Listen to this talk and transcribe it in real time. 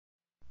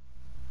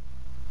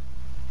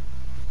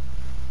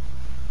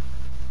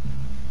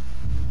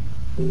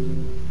Hello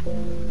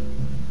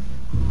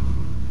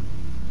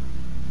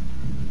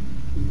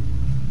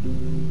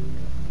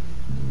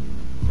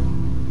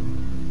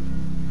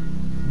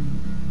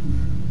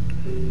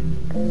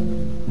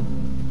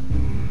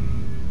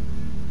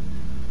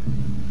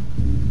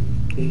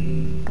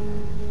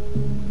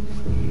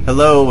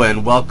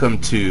and welcome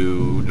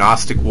to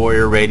Gnostic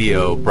Warrior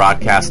Radio,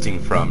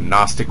 broadcasting from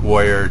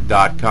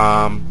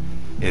GnosticWarrior.com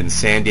in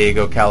San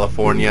Diego,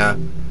 California,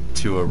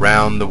 to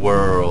around the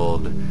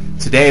world.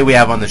 Today we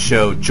have on the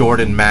show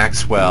Jordan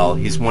Maxwell.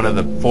 He's one of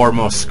the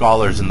foremost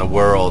scholars in the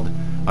world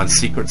on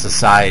secret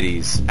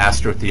societies,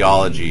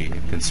 astrotheology,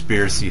 and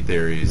conspiracy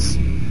theories.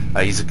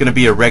 He's going to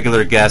be a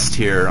regular guest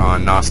here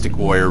on Gnostic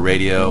Warrior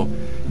Radio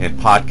and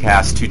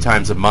podcast 2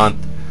 times a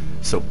month,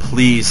 so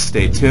please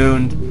stay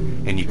tuned.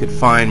 And you can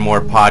find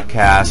more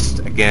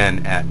podcasts,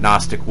 again, at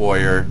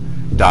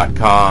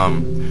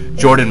GnosticWarrior.com.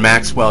 Jordan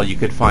Maxwell, you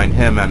could find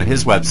him on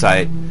his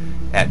website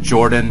at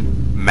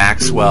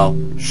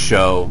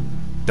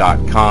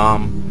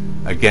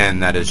JordanMaxwellShow.com. Again,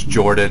 that is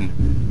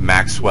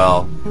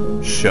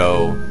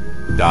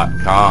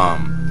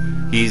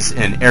JordanMaxwellShow.com. He's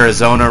in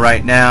Arizona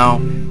right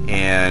now,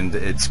 and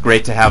it's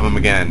great to have him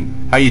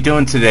again. How you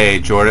doing today,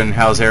 Jordan?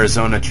 How's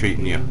Arizona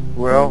treating you?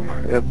 Well,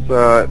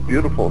 it's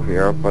beautiful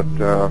here, but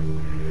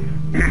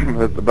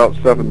it's about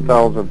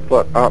 7,000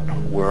 foot up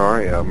where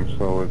I am,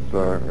 so it's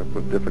a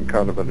different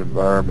kind of an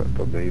environment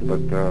for me.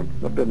 But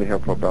I've been here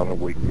for about a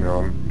week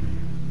now.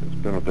 It's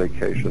been a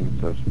vacation,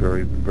 so it's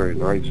very, very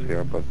nice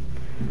here. But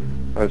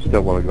I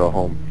still want to go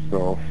home,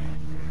 so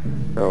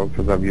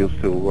because I'm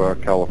used to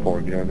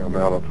California, and I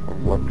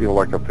feel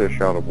like a fish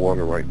out of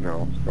water right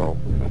now. So,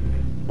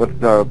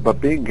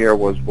 but being here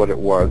was what it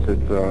was.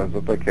 It's a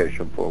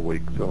vacation for a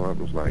week, so it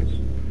was nice.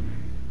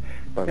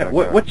 But yeah,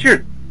 what's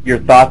your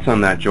thoughts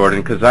on that,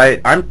 Jordan? Because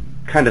I'm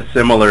kind of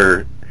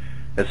similar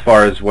as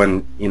far as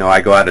when,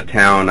 I go out of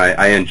town,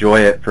 I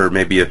enjoy it for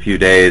maybe a few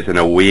days. In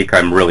a week,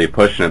 I'm really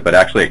pushing it, but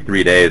actually like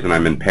 3 days and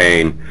I'm in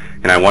pain,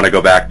 and I want to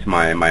go back to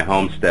my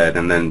homestead.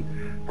 And then,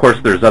 of course,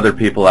 there's other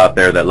people out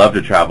there that love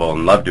to travel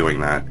and love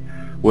doing that.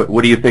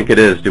 What do you think it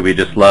is? Do we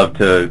just love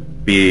to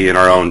be in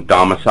our own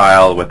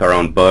domicile with our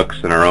own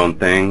books and our own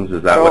things?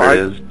 Is that what it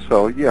is?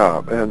 So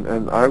yeah,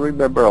 and I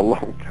remember a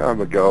long time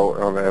ago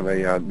on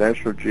a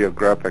National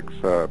Geographic's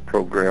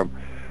program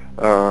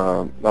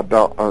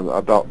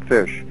about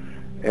fish,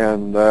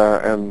 and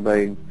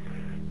they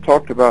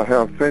talked about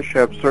how fish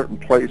have certain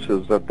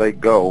places that they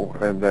go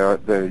and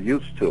they're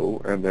used to,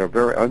 and they're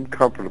very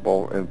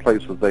uncomfortable in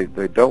places they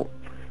don't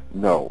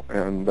know,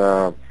 and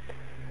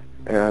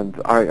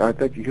I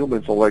think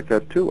humans are like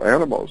that too.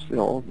 Animals,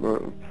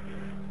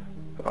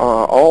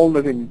 all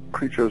living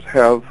creatures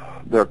have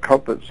their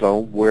comfort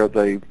zone where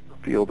they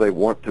feel they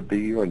want to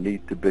be or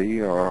need to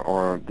be,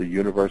 or the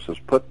universe has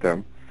put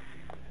them.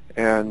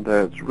 And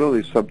it's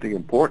really something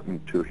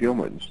important to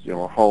humans.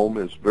 Home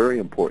is very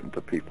important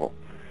to people.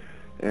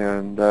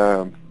 And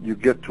you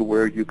get to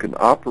where you can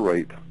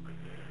operate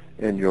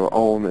in your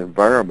own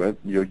environment.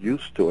 You're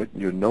used to it,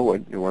 you know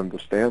it, you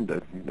understand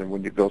it. And then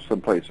when you go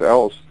someplace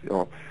else,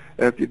 and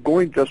if you're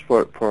going just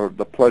for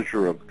the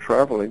pleasure of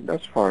traveling,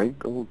 that's fine.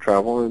 Go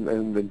travel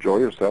and enjoy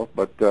yourself.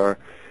 But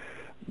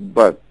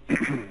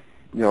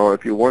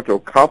if you want to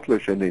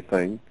accomplish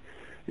anything,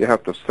 you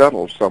have to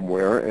settle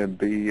somewhere and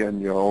be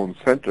in your own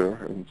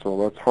center, and so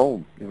that's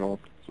home.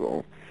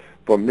 So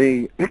for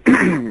me,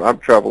 I've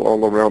traveled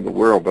all around the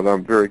world, but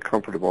I'm very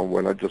comfortable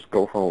when I just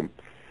go home.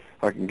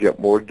 I can get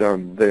more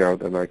done there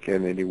than I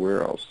can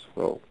anywhere else.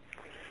 So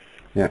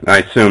yeah, I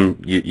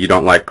assume you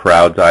don't like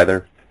crowds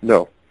either.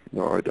 No,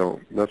 I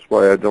don't. That's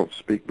why I don't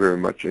speak very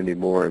much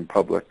anymore in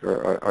public.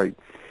 I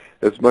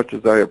as much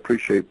as I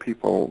appreciate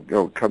people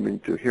coming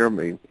to hear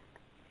me,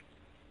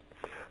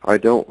 I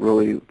don't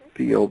really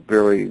feel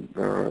very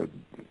I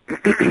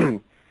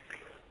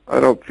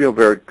don't feel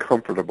very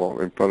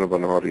comfortable in front of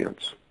an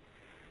audience,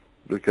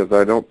 because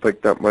I don't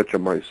think that much of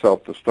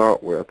myself to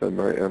start with,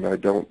 and I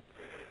don't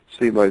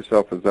see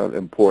myself as that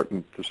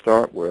important to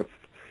start with.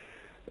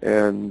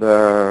 And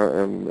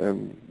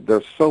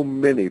there's so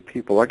many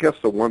people. I guess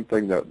the one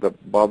thing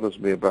that bothers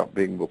me about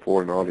being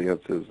before an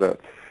audience is that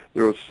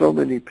there are so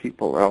many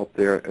people out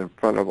there in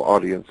front of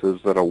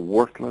audiences that are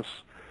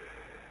worthless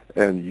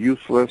and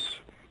useless,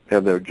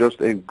 and they're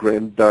just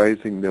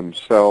aggrandizing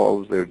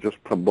themselves. They're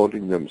just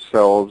promoting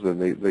themselves,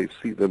 and they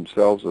see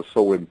themselves as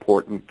so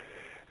important.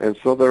 And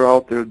so they're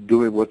out there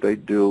doing what they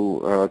do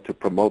to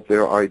promote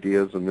their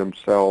ideas and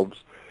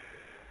themselves.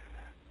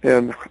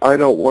 And I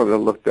don't want to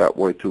look that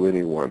way to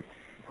anyone.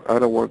 I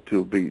don't want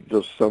to be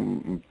just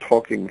some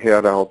talking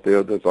head out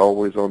there that's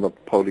always on the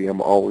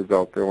podium, always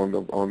out there on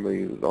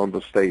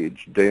the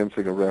stage,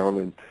 dancing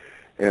around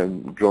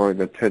and drawing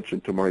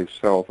attention to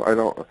myself. I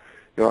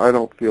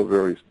don't feel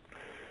very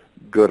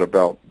good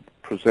about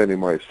presenting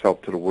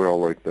myself to the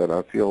world like that.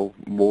 I feel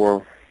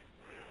more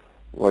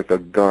like a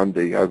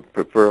Gandhi. I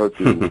prefer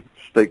to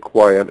stay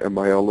quiet in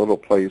my own little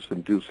place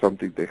and do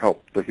something to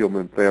help the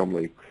human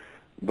family,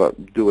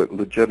 but do it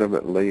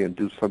legitimately and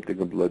do something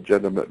of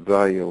legitimate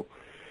value.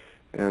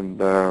 And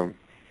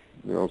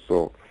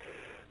so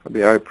I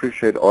mean, I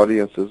appreciate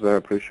audiences, and I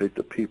appreciate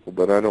the people,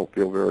 but I don't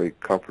feel very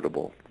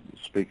comfortable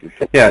speaking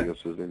to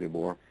audiences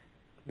anymore.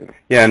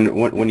 Yeah, and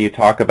when you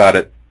talk about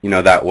it,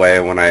 that way,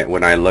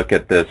 when I look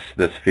at this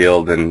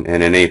field and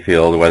in any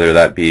field, whether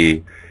that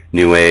be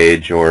New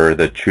Age or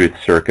the Truth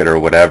Circuit or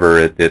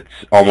whatever, it's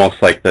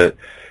almost like they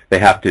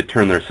have to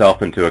turn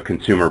themselves into a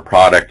consumer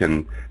product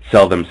and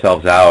sell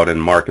themselves out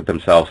and market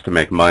themselves to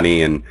make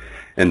money, and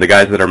the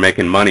guys that are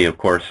making money, of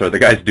course, are the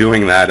guys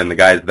doing that, and the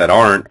guys that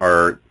aren't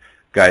are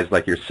guys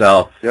like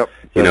yourself. Yep.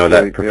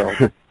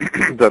 That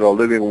that are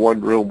living in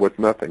one room with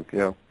nothing.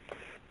 Yeah.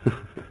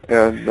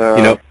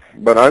 And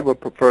but I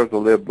would prefer to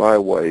live my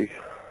way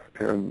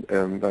and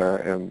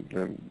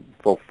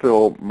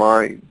fulfill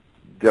my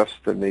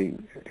destiny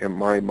in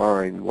my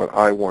mind, what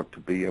I want to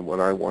be and what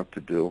I want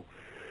to do,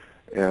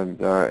 and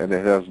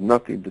it has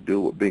nothing to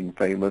do with being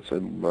famous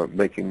and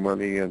making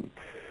money and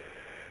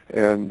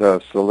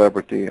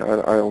celebrity.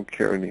 I don't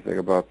care anything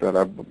about that.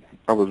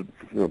 I was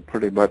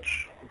pretty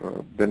much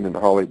been in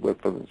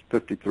Hollywood for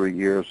 53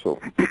 years, so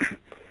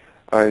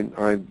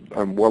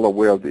I'm well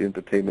aware of the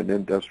entertainment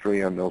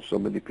industry. I know so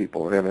many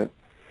people in it,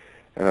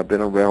 and I've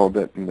been around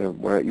it. And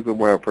even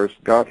when I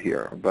first got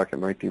here, back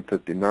in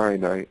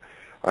 1959,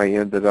 I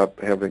ended up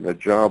having a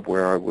job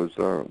where I was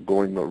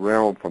going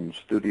around from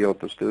studio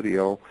to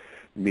studio,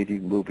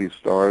 meeting movie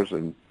stars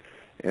and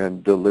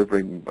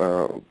delivering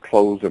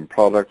clothes and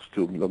products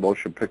to the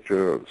motion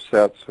picture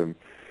sets. And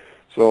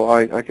so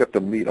I get to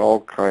meet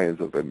all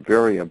kinds of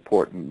very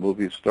important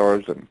movie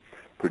stars and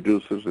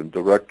producers and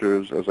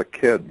directors as a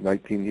kid,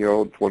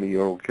 19-year-old,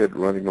 20-year-old kid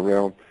running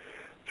around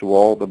to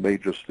all the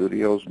major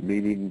studios,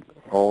 meeting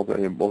all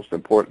the most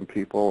important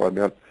people. I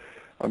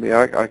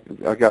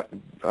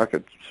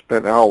could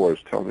spend hours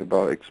telling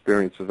about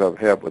experiences I've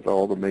had with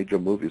all the major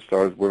movie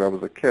stars when I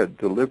was a kid,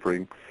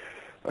 delivering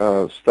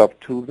stuff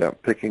to them,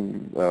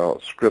 picking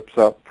scripts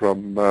up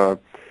from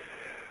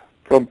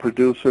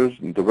producers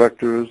and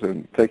directors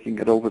and taking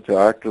it over to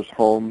actors'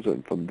 homes,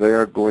 and from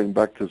there going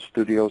back to the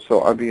studio.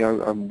 So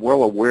I'm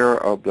well aware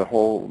of the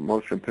whole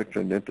motion picture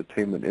and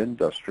entertainment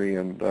industry,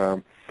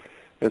 and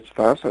it's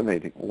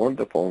fascinating,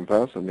 wonderful and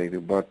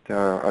fascinating. But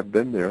I've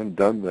been there and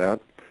done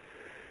that.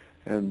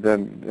 And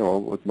then,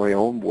 with my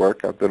own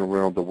work, I've been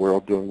around the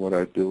world doing what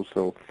I do.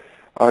 So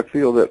I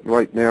feel that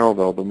right now,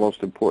 though, the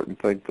most important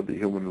thing for the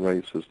human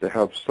race is to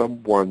have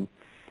someone,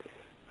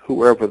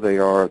 whoever they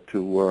are,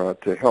 to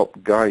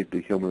help guide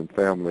the human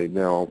family.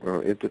 Now,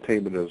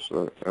 entertainment is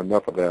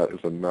enough of that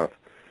is enough.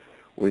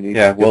 We need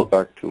to get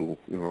back to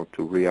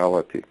to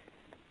reality.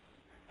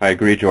 I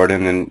agree,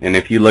 Jordan. And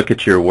if you look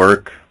at your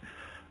work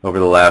over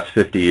the last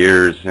 50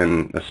 years,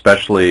 and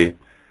especially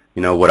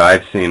what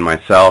I've seen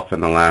myself in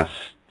the last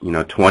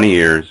 20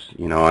 years,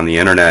 on the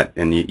internet,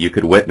 and you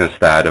could witness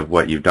that of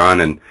what you've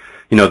done, and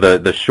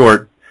the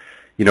short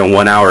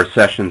 1 hour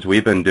sessions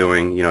we've been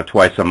doing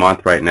twice a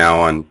month right now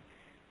on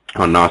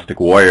Gnostic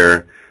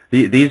Warrior.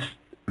 These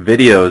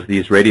videos,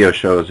 these radio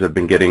shows have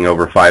been getting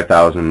over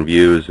 5,000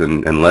 views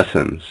and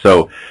listens.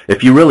 So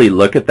if you really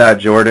look at that,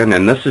 Jordan,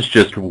 and this is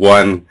just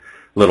one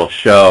little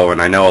show,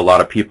 and I know a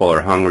lot of people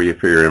are hungry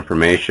for your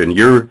information,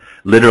 you're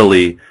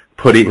literally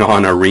putting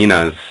on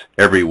arenas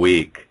every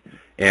week,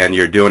 and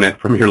you're doing it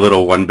from your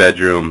little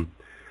one-bedroom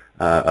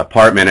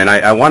apartment. And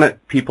I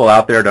want people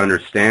out there to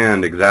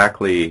understand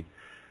exactly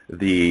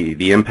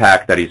the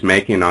impact that he's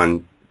making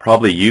on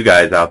probably you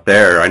guys out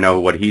there. I know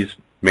what he's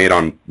made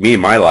on me,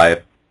 my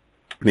life.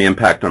 The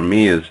impact on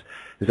me is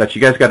that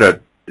you guys got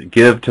to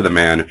give to the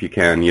man if you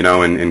can,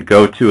 and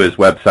go to his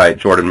website,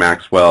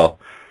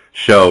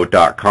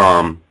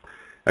 jordanmaxwellshow.com.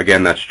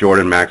 Again, that's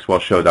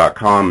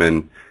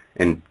jordanmaxwellshow.com,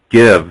 and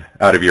give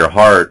out of your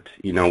heart,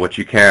 what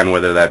you can,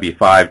 whether that be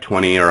 $5,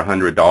 $20, or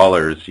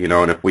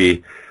 $100, and if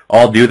we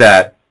all do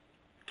that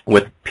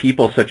with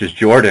people such as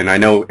Jordan, I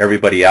know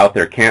everybody out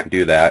there can't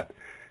do that.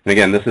 And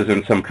again, this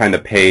isn't some kind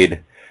of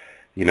paid,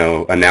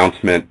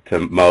 announcement to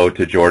Mo,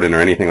 to Jordan, or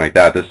anything like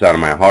that. This is out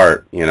of my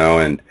heart,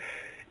 and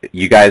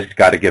you guys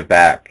got to give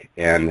back.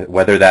 And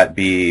whether that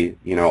be,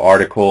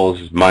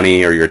 articles,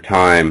 money, or your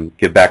time,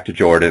 give back to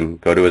Jordan.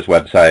 Go to his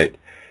website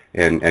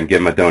and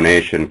give him a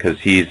donation, because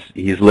he's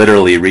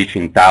literally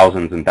reaching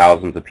thousands and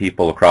thousands of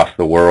people across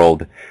the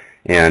world,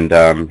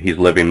 and he's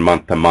living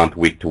month to month,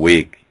 week to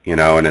week,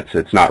 and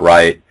it's not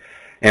right.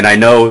 And I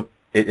know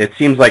it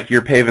seems like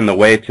you're paving the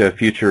way to a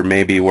future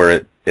maybe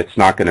where it's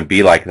not going to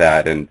be like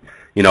that. And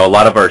a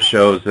lot of our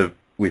shows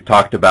we've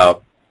talked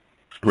about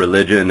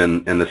religion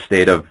and the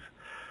state of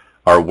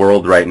our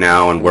world right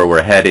now and where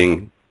we're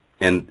heading,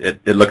 and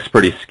it looks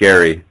pretty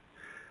scary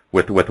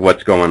with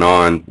what's going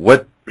on.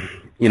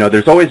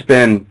 There's always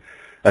been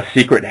a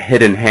secret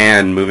hidden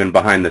hand moving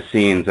behind the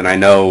scenes, and I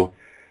know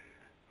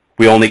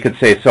we only could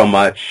say so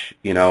much,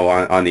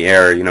 on the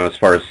air, as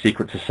far as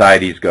secret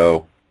societies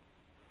go.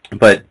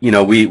 But,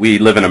 we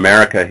live in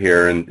America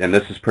here, and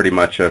this is pretty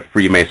much a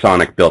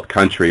Freemasonic-built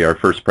country. Our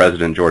first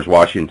president, George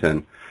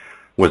Washington,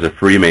 was a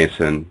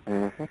Freemason.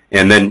 Mm-hmm.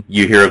 And then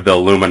you hear of the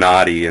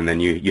Illuminati, and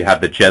then you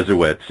have the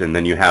Jesuits, and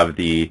then you have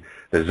the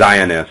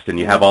Zionists, and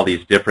you have all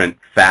these different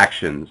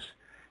factions.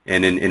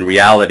 And in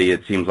reality,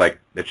 it seems like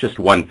it's just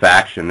one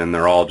faction, and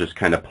they're all just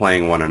kind of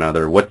playing one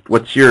another.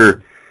 What's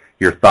your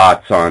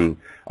thoughts on?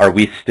 Are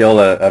we still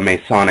a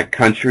Masonic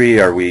country?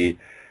 Are we?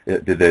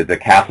 Do the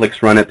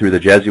Catholics run it through the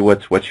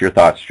Jesuits? What's your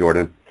thoughts,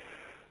 Jordan?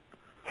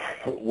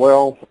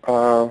 Well,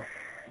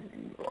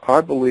 I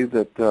believe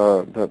that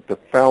that the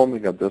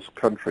founding of this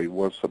country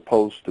was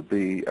supposed to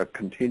be a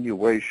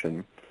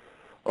continuation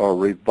or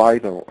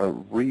reviving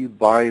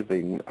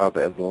of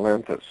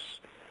Atlantis.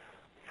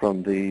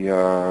 From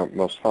the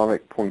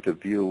Masonic point of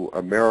view,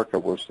 America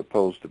was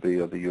supposed to be,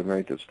 or the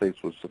United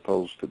States was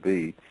supposed to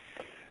be,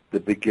 the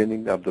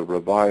beginning of the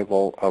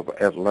revival of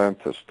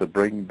Atlantis, to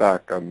bring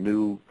back a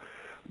new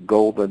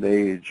golden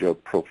age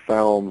of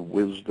profound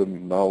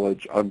wisdom,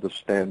 knowledge,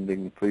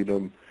 understanding,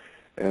 freedom,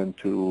 and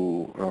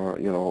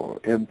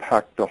to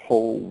impact the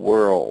whole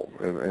world,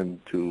 and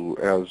to,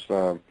 as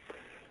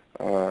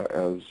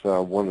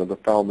one of the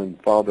founding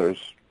fathers,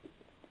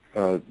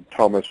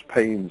 Thomas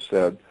Paine,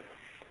 said,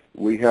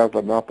 we have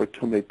an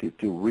opportunity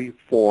to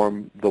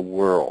reform the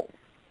world.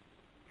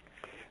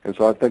 And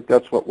so I think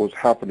that's what was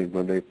happening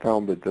when they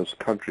founded this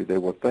country. They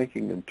were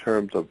thinking in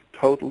terms of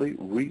totally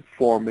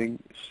reforming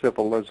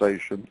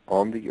civilization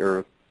on the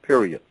earth,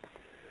 period,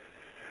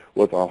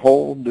 with a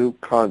whole new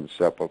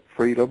concept of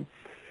freedom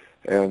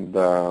and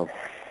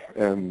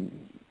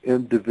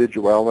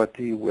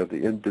individuality, where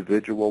the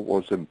individual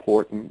was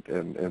important,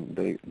 and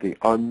the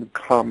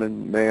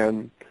uncommon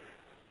man,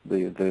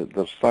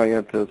 the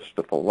scientist,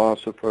 the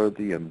philosopher,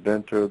 the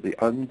inventor, the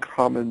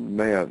uncommon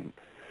man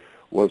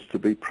was to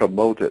be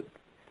promoted,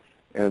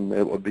 and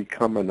it would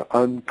become an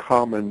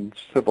uncommon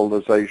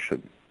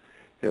civilization.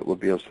 It would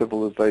be a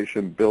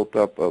civilization built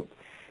up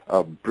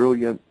of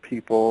brilliant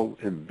people,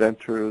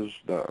 inventors,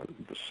 the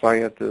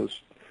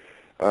scientists.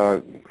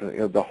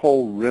 The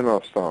whole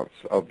Renaissance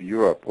of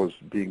Europe was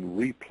being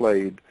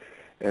replayed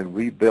and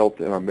rebuilt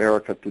in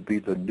America to be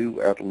the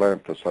new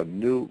Atlantis, a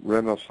new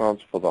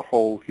Renaissance for the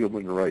whole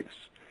human race.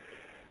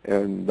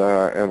 And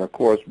of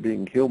course,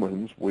 being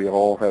humans, we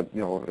all had,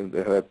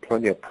 they had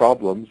plenty of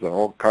problems and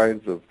all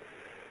kinds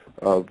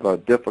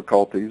of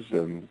difficulties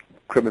and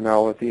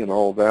criminality and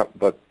all that.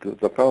 But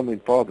the founding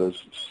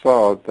fathers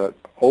saw that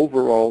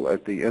overall,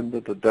 at the end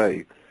of the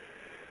day,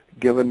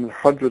 given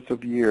hundreds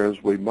of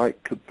years, we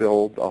could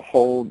build a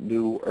whole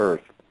new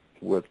earth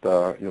with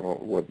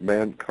with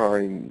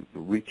mankind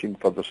reaching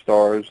for the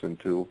stars, and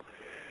so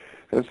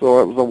it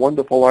was a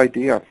wonderful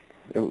idea.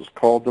 It was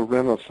called the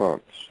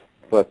Renaissance,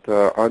 but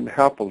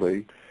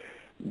unhappily,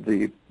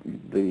 the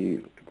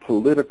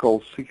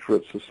political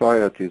secret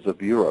societies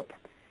of Europe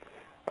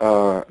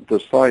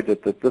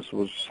decided that this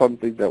was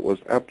something that was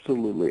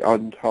absolutely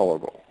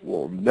intolerable,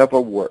 will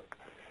never work,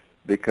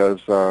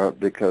 because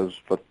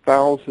for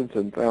thousands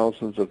and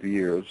thousands of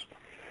years,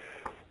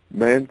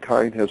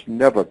 mankind has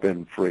never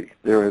been free.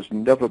 There has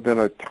never been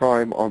a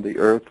time on the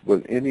earth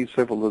when any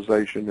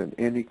civilization in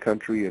any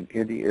country in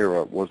any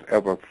era was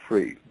ever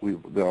free.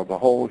 The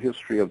whole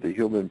history of the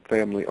human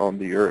family on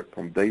the earth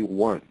from day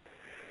one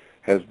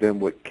has been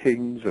with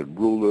kings and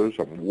rulers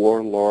and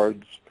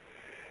warlords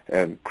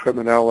and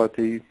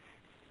criminality,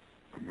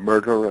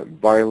 murder and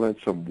violence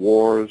and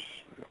wars,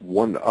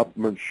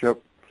 one-upmanship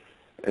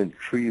and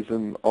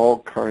treason, all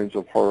kinds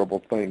of horrible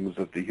things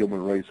that the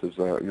human race is,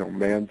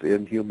 man's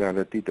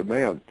inhumanity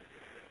demand.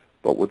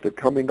 But with the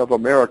coming of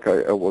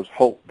America, it was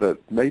hoped that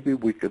maybe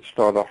we could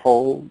start a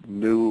whole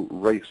new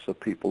race of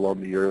people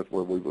on the earth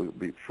where we would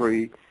be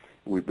free,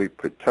 we'd be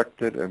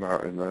protected in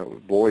our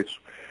voice.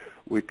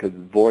 We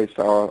could voice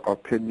our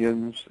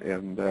opinions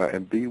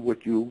and be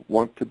what you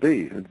want to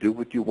be and do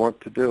what you want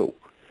to do.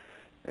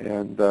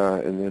 And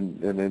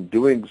in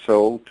doing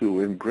so,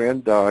 to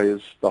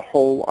aggrandize the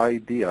whole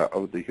idea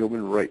of the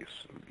human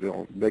race,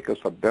 make us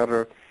a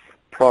better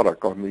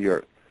product on the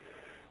earth.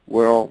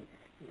 Well,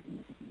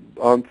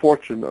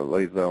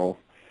 unfortunately, though,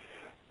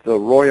 the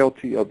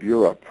royalty of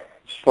Europe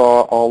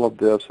saw all of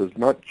this as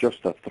not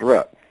just a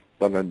threat,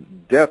 but a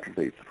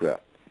deadly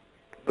threat,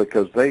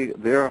 because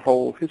their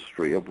whole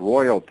history of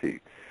royalty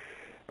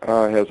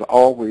has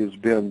always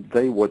been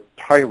they were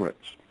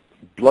tyrants,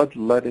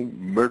 bloodletting,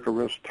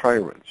 murderous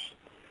tyrants.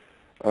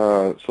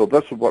 So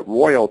that's what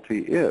royalty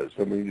is.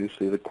 I mean, you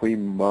see the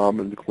Queen Mom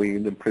and the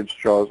Queen and Prince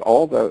Charles.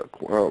 All that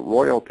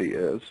royalty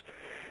is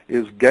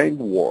gang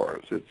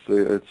wars.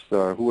 It's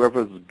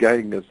whoever's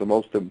gang is the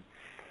most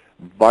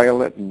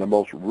violent and the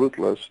most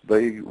ruthless.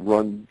 They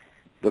run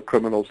the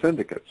criminal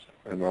syndicates.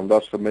 And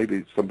unless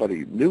maybe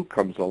somebody new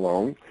comes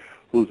along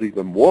who's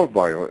even more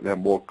violent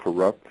and more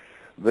corrupt,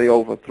 they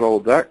overthrow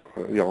that.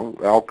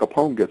 Al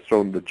Capone gets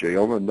thrown into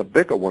jail, and the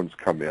bigger ones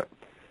come in.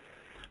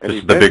 And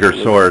just the bigger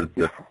sword.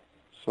 Yeah.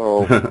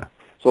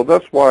 So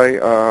that's why,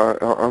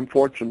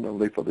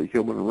 unfortunately for the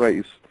human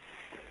race,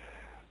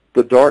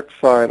 the dark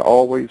side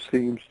always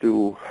seems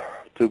to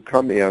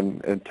come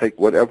in and take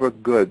whatever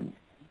good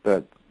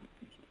that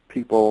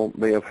people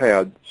may have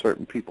had,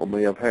 certain people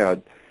may have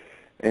had,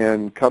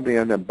 and come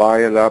in and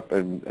buy it up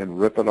and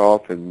rip it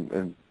off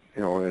and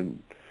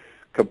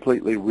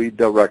completely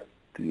redirect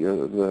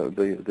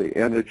the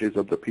energies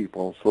of the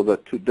people, so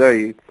that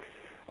today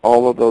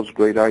all of those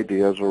great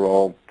ideas are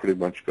all pretty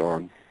much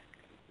gone.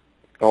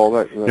 All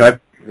that,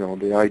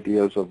 the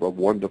ideas of a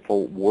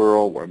wonderful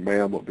world where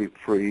man will be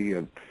free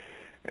and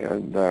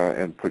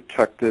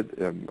protected,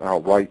 and our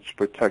rights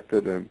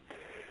protected,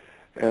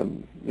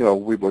 and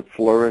we would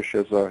flourish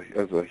as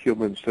a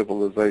human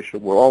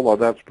civilization. Well, all of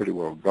that's pretty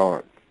well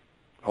gone.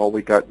 All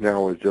we got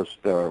now is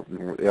just the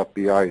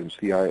FBI and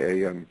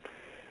CIA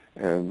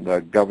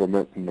and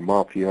government and the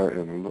mafia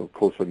and La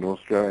Cosa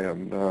Nostra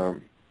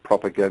and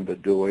Propaganda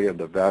Due and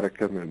the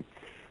Vatican and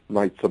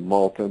Knights of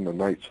Malta and the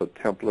Knights of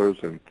Templars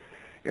and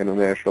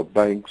international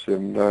banks,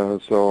 and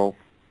that's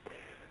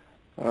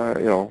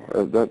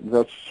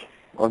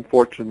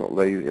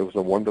unfortunately, it was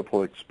a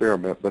wonderful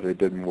experiment, but it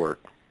didn't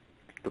work.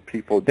 The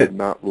people did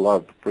not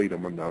love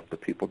freedom enough. The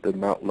people did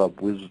not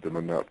love wisdom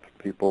enough.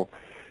 People,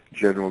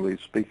 generally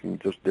speaking,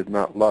 just did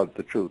not love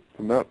the truth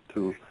enough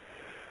to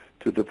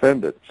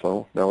defend it.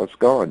 So now it's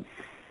gone.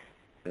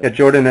 Yeah,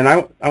 Jordan, and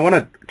I want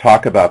to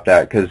talk about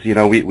that because,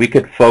 we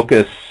could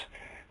focus,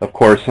 of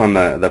course, on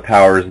the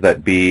powers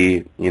that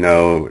be,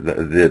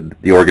 the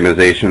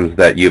organizations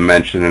that you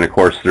mentioned, and of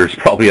course there's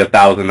probably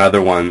 1,000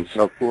 other ones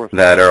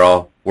that are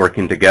all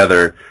working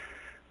together.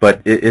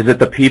 But is it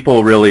the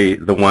people really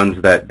the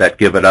ones that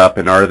give it up,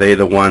 and are they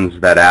the ones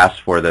that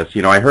ask for this?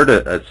 I heard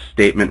a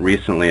statement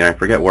recently, and I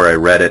forget where I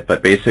read it,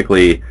 but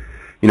basically,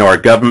 our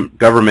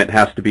government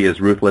has to be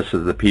as ruthless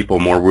as the people,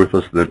 more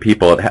ruthless than the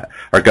people.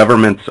 Our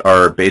governments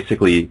are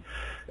basically,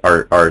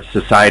 our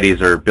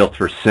societies are built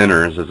for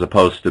sinners as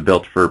opposed to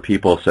built for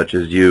people such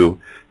as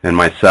you and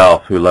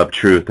myself who love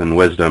truth and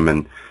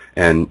wisdom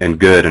and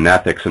good and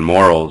ethics and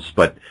morals.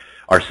 But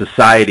our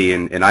society,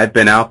 and I've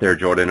been out there,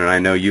 Jordan, and I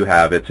know you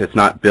have, it's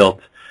not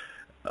built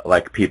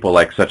like people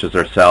like such as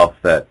ourselves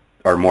that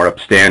are more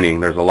upstanding.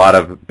 There's a lot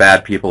of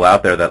bad people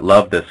out there that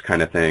love this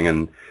kind of thing,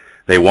 and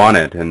they want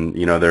it, and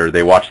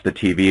they watch the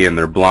TV and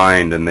they're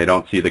blind and they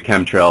don't see the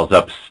chemtrails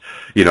up,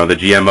 the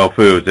GMO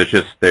foods. It's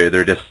just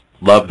they're just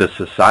love this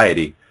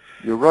society.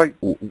 You're right,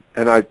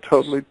 and I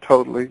totally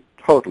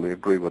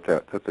agree with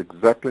that. That's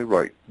exactly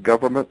right.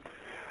 Government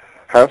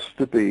has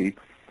to be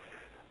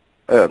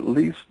at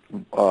least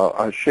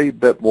a shade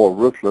bit more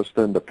ruthless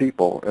than the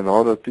people in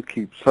order to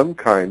keep some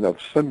kind of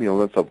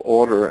semblance of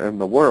order in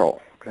the world.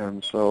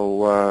 And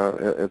so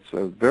it's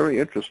very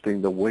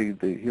interesting the way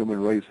the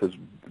human race has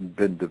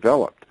been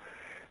developed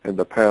in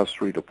the past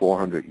 300 to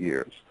 400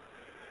 years.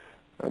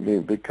 I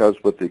mean, because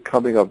with the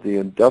coming of the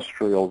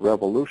Industrial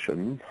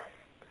Revolution,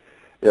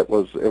 it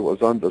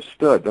was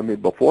understood. I mean,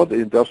 before the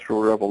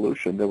Industrial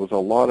Revolution, there was a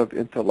lot of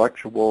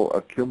intellectual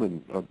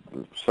acumen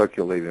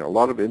circulating, a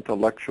lot of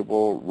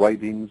intellectual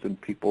writings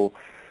and people,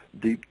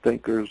 deep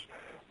thinkers.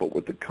 But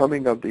with the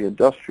coming of the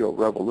Industrial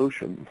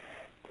Revolution,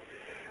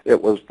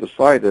 it was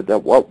decided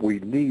that what we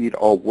need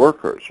are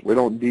workers. We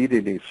don't need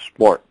any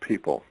smart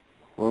people.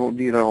 We don't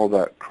need all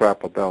that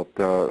crap about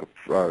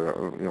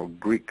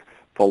Greek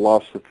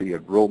philosophy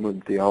and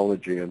Roman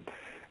theology and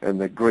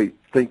the great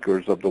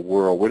thinkers of the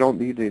world. We don't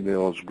need any of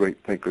those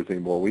great thinkers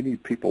anymore. We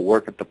need people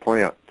work at the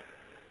plant.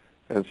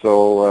 And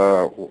so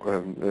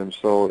and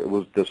so it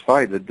was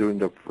decided during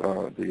the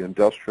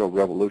Industrial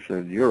Revolution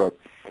in Europe,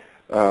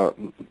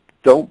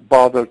 don't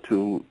bother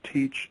to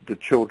teach the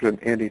children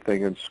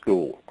anything in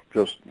school.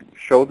 Just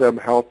show them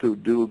how to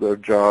do their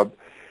job,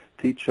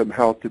 teach them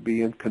how to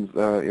be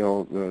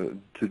to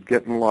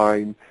get in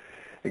line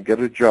and get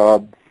a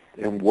job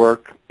and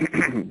work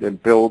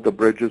and build the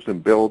bridges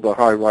and build the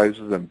high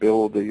rises and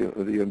build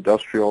the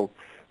industrial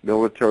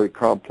military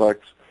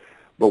complex.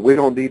 But we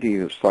don't need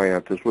any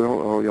scientists. We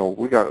don't,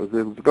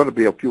 there's going to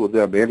be a few of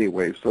them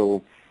anyway.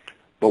 So,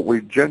 but we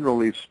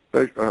generally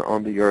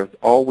on the earth,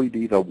 all we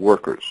need are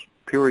workers.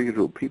 Period.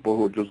 People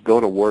who just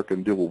go to work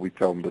and do what we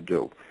tell them to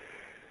do.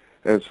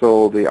 And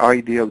so the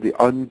idea of the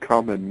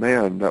uncommon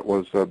man that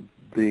was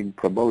being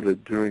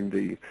promoted during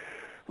the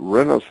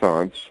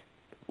Renaissance,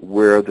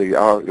 where the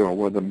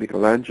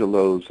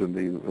Michelangelos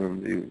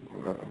and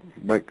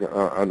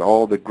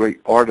all the great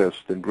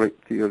artists and great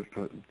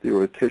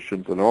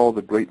theoreticians and all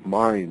the great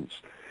minds,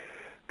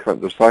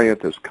 the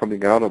scientists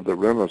coming out of the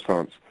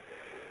Renaissance,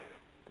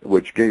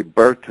 which gave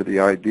birth to the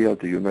idea of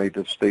the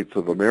United States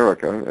of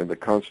America and the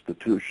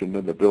Constitution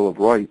and the Bill of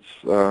Rights,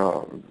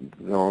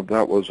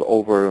 that was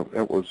over.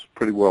 It was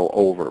pretty well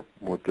over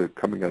with the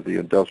coming of the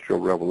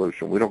Industrial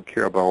Revolution. We don't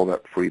care about all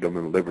that freedom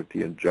and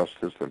liberty and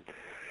justice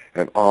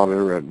and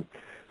honor and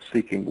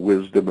seeking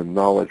wisdom and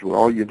knowledge. Well,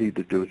 all you need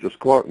to do is just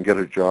go out and get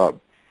a job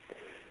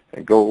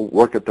and go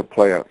work at the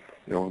plant.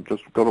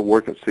 Just go to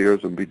work at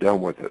Sears and be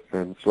done with it.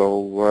 And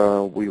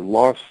so we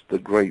lost the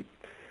great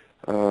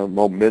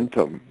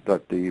momentum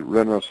that the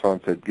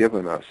Renaissance had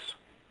given us,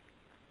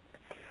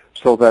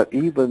 so that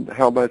even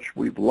how much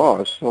we've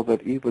lost, so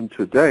that even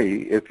today,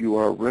 if you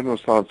are a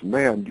Renaissance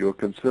man, you're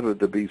considered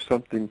to be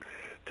something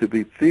to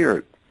be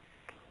feared.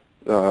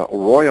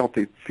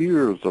 Royalty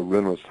fears a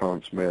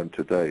Renaissance man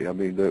today. I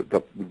mean,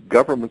 the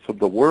governments of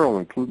the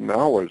world, including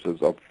ours,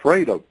 is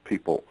afraid of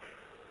people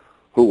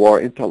who are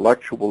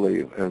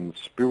intellectually and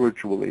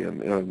spiritually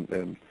and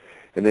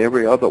in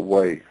every other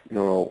way,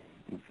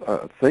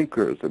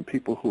 thinkers and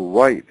people who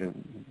write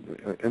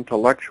and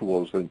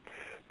intellectuals and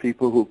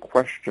people who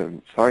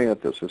question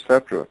scientists,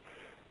 etc.,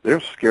 they're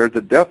scared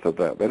to death of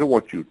that. They don't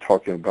want you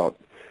talking about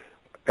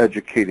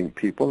educating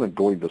people and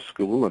going to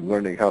school and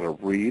learning how to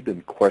read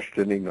and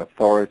questioning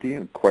authority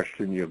and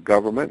questioning your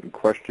government and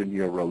questioning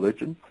your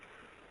religion.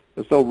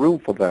 There's no room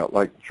for that.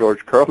 Like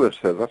George Carlin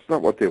said, that's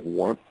not what they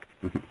want.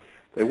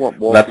 They want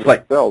more for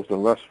themselves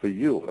and less for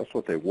you. That's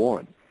what they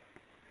want.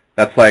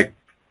 That's like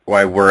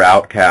why we're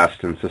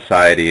outcast in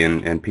society,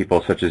 and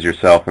people such as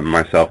yourself and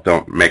myself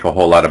don't make a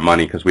whole lot of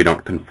money because we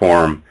don't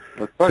conform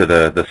to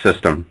the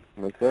system.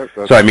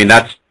 So, I mean,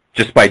 that's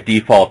just by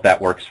default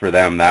that works for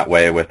them that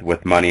way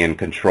with money and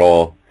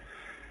control.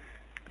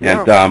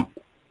 Yeah. And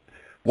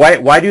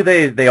why do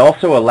they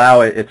also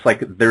allow it? It's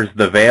like there's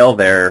the veil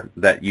there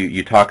that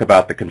you talk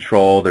about the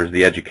control, there's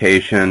the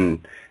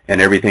education and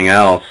everything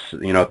else,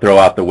 throw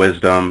out the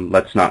wisdom,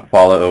 let's not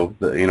follow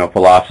the,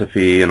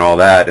 philosophy and all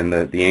that and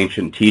the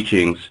ancient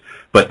teachings,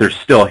 but they're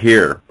still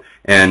here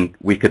and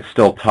we could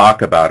still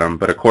talk about them.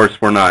 But of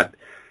course we're not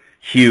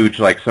huge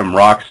like some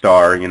rock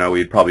star,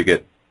 we'd probably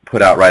get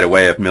put out right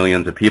away if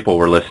millions of people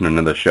were listening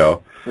to the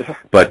show.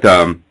 But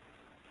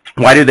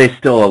why do they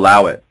still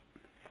allow it?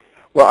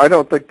 Well, I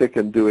don't think they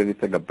can do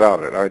anything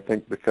about it. I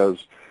think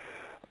because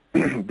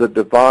the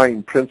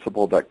divine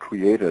principle that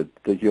created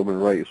the human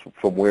race,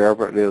 from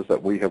wherever it is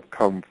that we have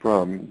come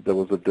from, there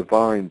was a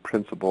divine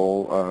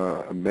principle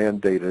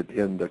mandated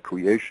in the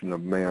creation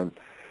of man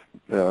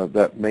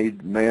that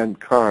made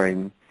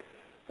mankind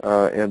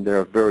in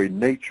their very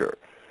nature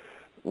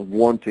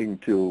wanting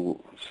to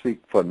seek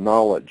for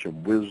knowledge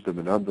and wisdom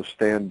and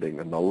understanding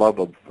and the love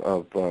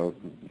of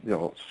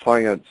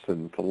science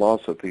and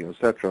philosophy,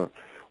 etc.,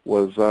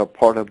 was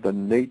part of the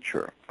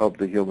nature of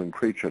the human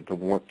creature to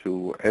want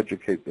to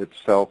educate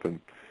itself and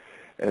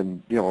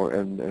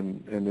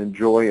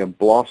enjoy and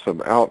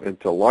blossom out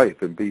into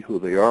life and be who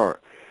they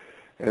are.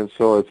 And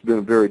so it's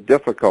been very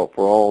difficult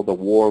for all the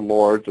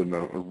warlords and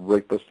the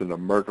rapists and the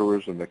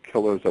murderers and the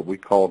killers that we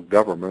call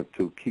government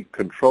to keep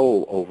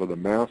control over the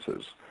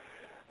masses.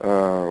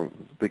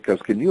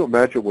 Because can you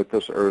imagine what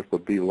this earth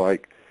would be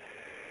like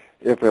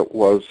if it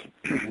was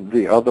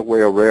the other way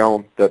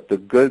around, that the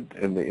good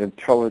and the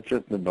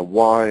intelligent and the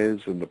wise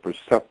and the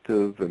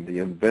perceptive and the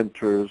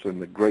inventors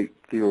and the great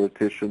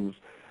theoreticians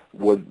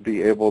would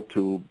be able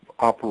to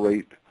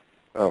operate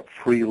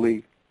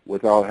freely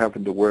without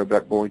having to worry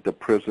about going to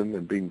prison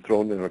and being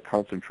thrown in a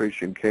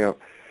concentration camp?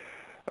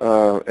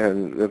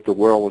 And if the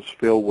world was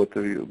filled with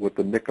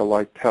the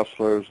Nikola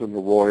Teslas and the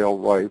Royal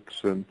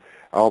Wrights and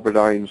Albert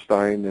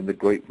Einstein and the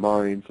great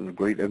minds and the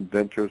great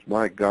inventors,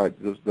 my God,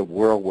 the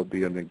world would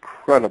be an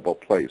incredible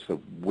place of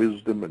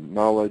wisdom and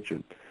knowledge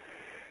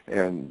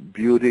and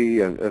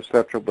beauty and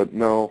etc. But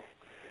no,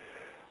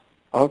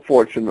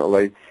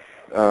 unfortunately,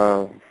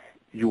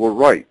 you were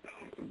right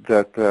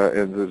that,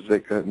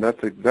 and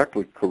that's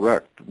exactly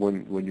correct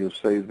when you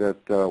say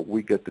that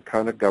we get the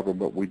kind of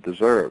government we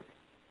deserve,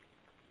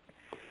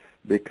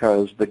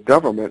 because the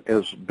government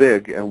is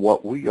big and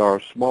what we are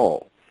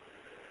small.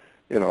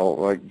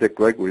 Like Dick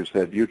Gregory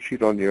said, you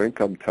cheat on your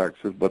income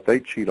taxes, but they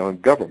cheat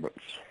on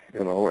governments.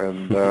 And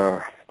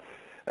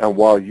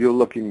while you're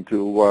looking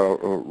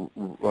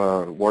to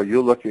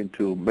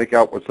make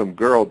out with some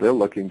girl, they're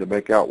looking to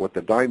make out with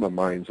the diamond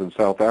mines in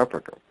South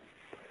Africa.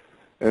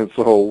 And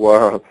so,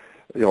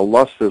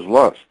 lust is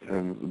lust,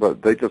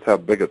 but they just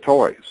have bigger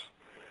toys.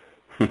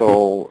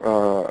 So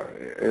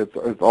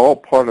it's all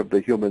part of the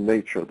human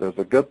nature. There's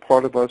a good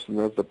part of us and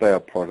there's a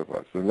bad part of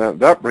us. And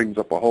that brings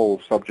up a whole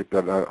subject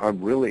that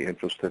I'm really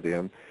interested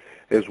in,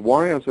 is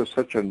why is there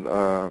such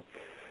a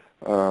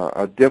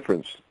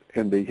difference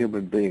in the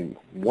human being?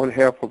 One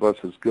half of us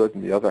is good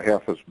and the other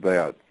half is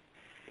bad.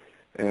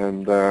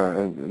 And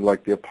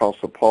like the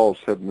Apostle Paul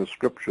said in the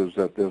Scriptures,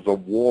 that there's a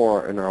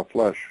war in our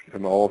flesh,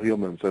 in all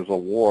humans. There's a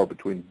war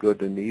between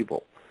good and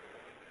evil.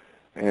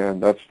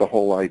 And that's the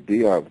whole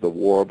idea of the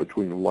war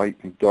between light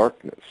and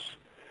darkness,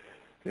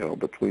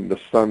 between the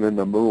sun and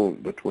the moon,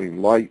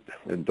 between light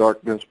and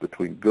darkness,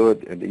 between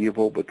good and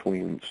evil,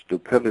 between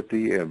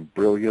stupidity and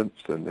brilliance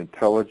and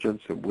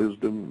intelligence and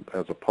wisdom,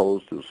 as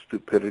opposed to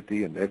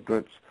stupidity and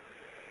ignorance.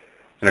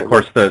 And of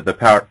course,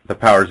 the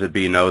powers that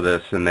be know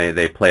this, and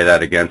they play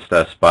that against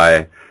us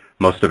by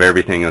most of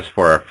everything is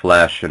for our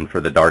flesh and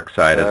for the dark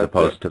side as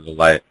opposed to the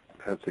light.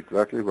 That's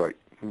exactly right,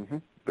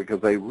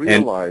 because they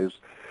realize.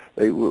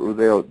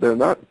 They're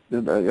not,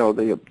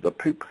 the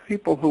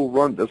people who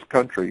run this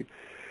country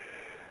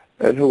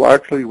and who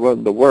actually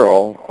run the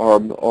world are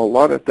a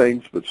lot of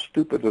things, but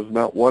stupid is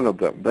not one of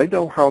them. They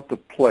know how to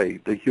play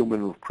the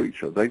human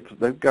creature.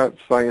 They've got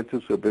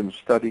scientists who have been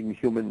studying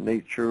human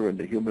nature and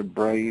the human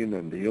brain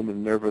and the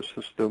human nervous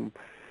system,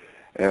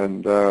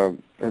 and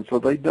so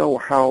they know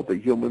how the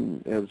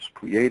human is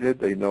created.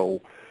 They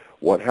know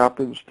what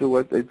happens to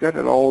it. They've got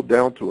it all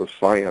down to a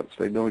science.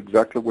 They know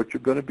exactly what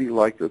you're going to be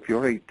like if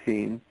you're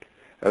 18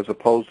 as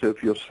opposed to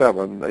if you're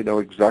 7. They know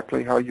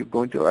exactly how you're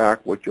going to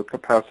act, what your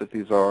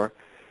capacities are.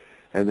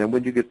 And then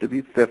when you get to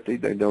be 50,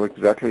 they know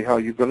exactly how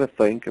you're going to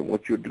think and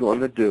what you're going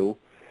to do.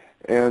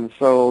 And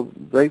so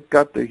they've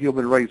got the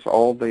human race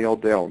all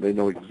nailed down. They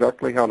know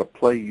exactly how to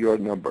play your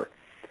number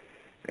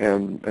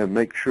and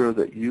make sure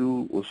that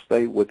you will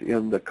stay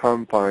within the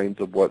confines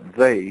of what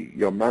they,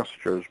 your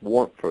masters,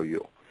 want for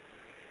you.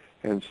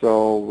 And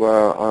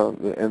so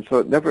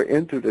it never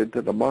entered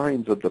into the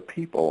minds of the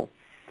people.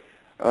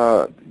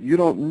 You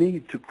don't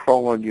need to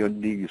crawl on your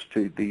knees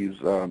to these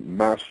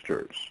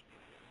masters,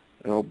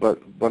 but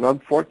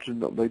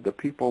unfortunately, the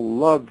people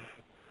love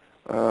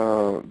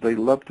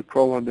to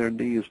crawl on their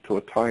knees to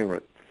a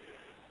tyrant.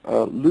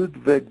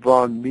 Ludwig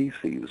von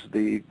Mises,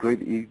 the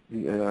great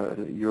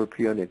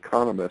European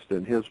economist,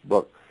 in his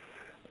book,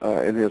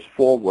 in his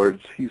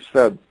forewords, he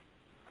said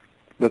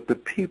that the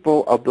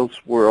people of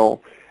this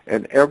world,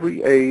 in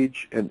every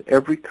age, in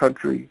every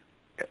country,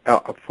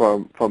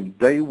 from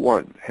day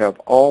one, have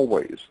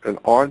always and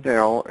are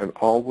now and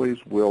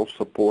always will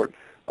support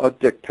a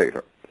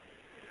dictator.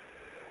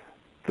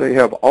 They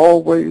have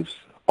always,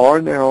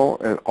 are now,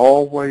 and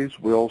always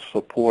will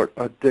support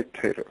a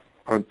dictator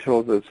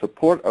until the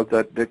support of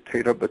that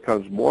dictator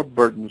becomes more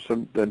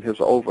burdensome than his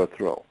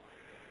overthrow,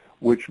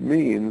 which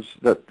means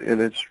that,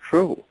 and it's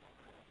true,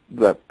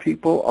 that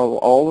people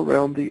all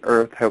around the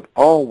earth have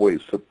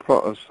always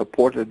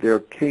supported their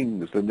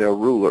kings and their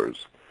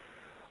rulers.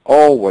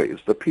 Always.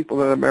 The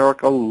people in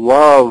America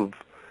love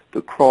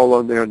to crawl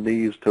on their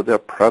knees to their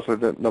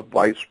president and the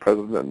vice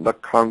president and the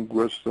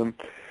Congress and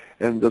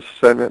the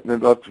Senate, and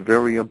it looks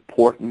very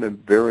important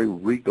and very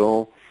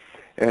regal,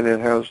 and it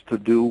has to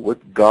do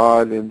with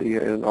God and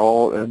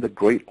the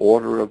great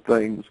order of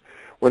things,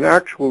 when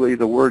actually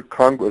the word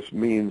Congress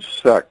means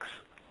sex.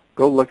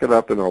 Go look it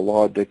up in a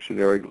law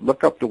dictionary.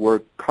 Look up the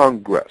word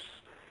Congress.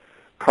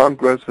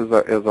 Congress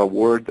is a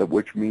word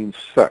which means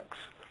sex.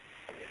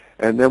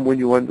 And then when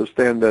you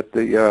understand that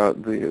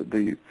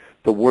the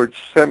word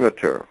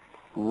senator,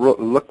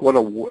 look what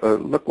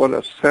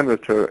a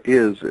senator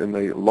is in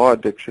the law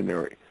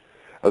dictionary.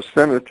 A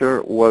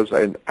senator was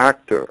an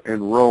actor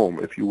in Rome.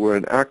 If you were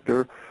an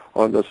actor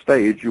on the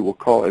stage, you were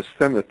called a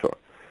senator.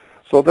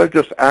 So they're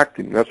just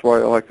acting. That's why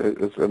I like it.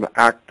 It's an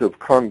act of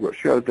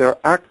Congress. Yeah, they're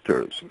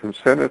actors and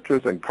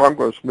senators and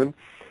congressmen.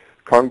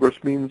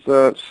 Congress means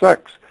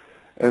sex.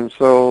 And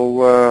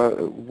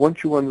so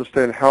once you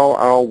understand how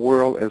our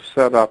world is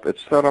set up,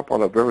 it's set up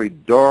on a very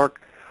dark,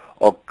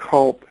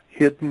 occult,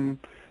 hidden,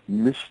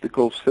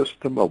 mystical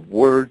system of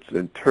words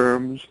and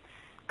terms,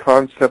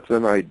 concepts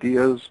and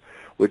ideas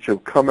which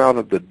have come out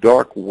of the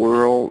dark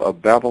world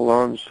of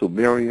Babylon,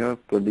 Sumeria,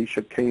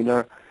 Phoenicia,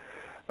 Canaan,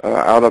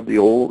 out of the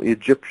old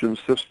Egyptian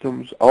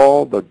systems,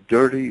 all the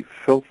dirty,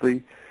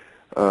 filthy,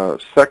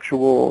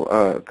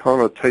 sexual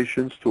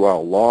connotations to our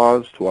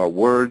laws, to our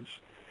words.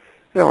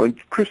 And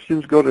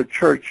Christians go to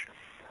church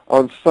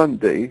on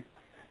Sunday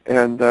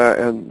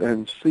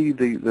and see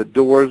the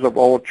doors of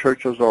all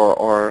churches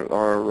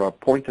are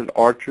pointed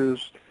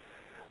arches.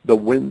 The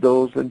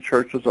windows in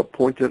churches are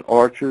pointed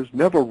arches,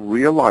 never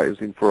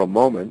realizing for a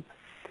moment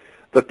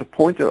that the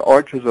pointed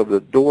arches of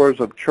the doors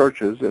of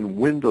churches and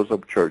windows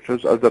of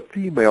churches are the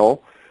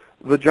female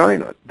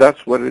vagina.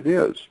 That's what it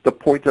is, the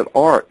pointed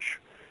arch.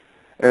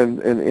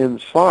 And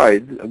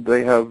inside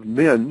they have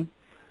men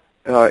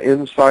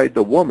inside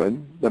the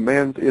woman. The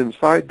man's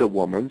inside the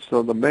woman,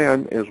 so the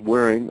man is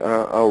wearing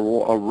a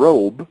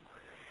robe,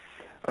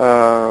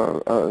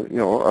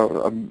 a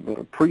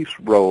priest's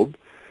robe.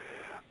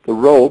 The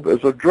robe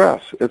is a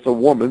dress. It's a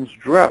woman's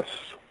dress.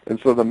 And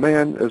so the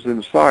man is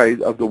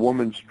inside of the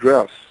woman's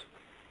dress.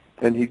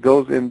 And he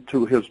goes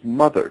into his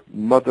mother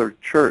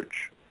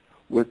church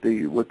with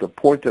the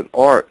pointed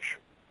arch.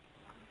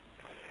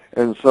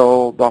 And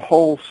so the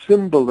whole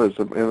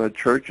symbolism in a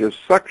church is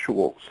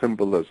sexual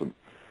symbolism.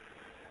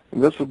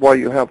 And this is why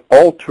you have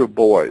altar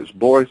boys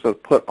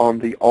that put on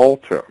the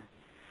altar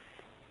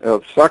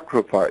of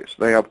sacrifice.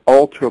 They have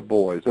altar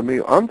boys. I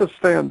mean,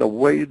 understand the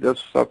way this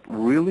stuff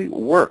really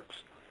works.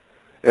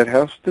 It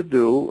has to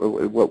do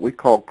with what we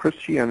call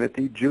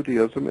Christianity,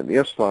 Judaism, and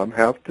Islam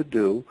have to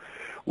do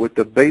with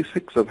the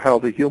basics of how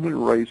the human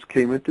race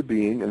came into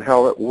being and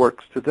how it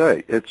works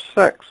today. It's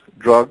sex,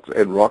 drugs,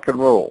 and rock and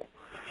roll,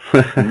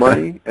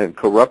 money and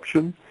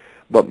corruption,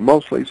 but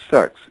mostly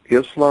sex.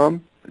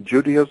 Islam,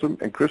 Judaism,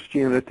 and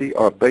Christianity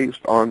are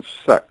based on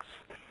sex.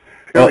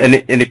 Well,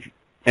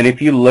 and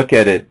if you look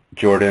at it,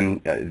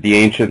 Jordan, the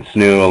ancients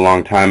knew a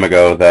long time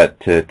ago that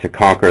to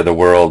conquer the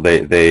world,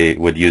 they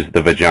would use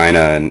the vagina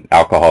and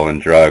alcohol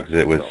and drugs.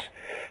 It was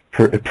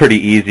pretty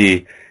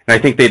easy. And I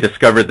think they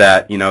discovered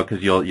that,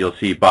 because you'll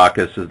see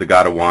Bacchus as the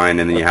god of wine,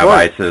 and then you have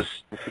Isis,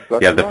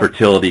 you have the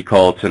fertility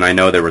cults, and I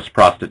know there was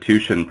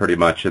prostitution pretty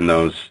much in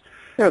those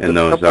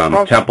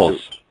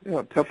temples.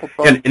 Yeah, temple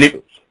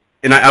prostitutes.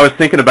 And I was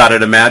thinking about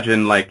it.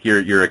 Imagine like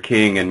you're a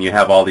king and you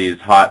have all these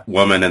hot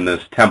women in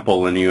this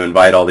temple, and you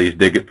invite all these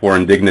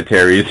foreign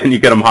dignitaries, and you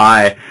get them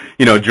high,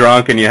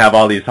 drunk, and you have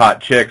all these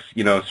hot chicks,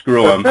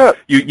 screw them.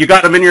 You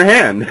got them in your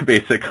hand,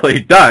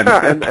 basically done.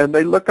 Yeah, and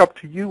they look up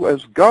to you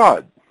as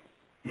God.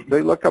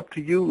 They look up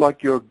to you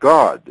like you're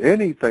God.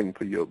 Anything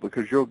for you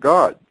because you're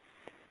God.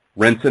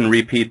 Rinse and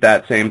repeat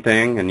that same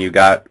thing, and you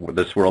got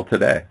this world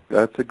today.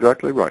 That's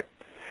exactly right.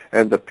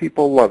 and the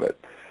people love it.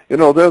 You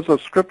know, there's a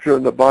scripture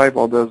in the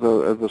Bible, there's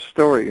a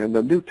story in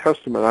the New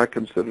Testament I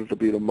consider to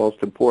be the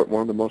most important,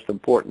 one of the most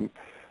important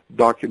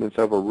documents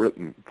ever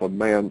written for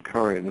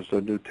mankind is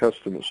the New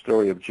Testament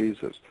story of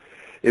Jesus.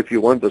 If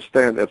you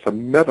understand, it's a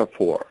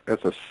metaphor,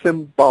 it's a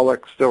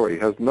symbolic story,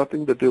 it has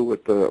nothing to do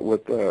with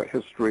the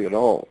history at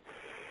all.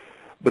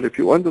 But if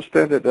you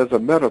understand it as a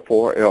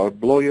metaphor, it'll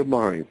blow your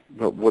mind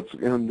what's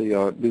in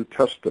the New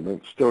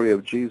Testament story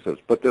of Jesus.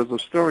 But there's a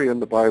story in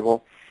the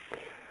Bible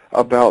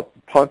about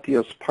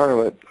Pontius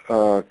Pilate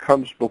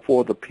comes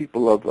before the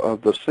people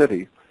of the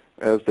city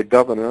as the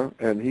governor,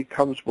 and he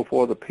comes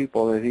before the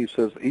people and he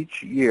says,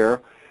 each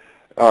year,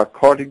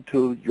 according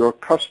to your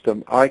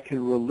custom, I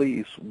can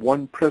release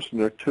one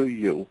prisoner to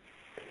you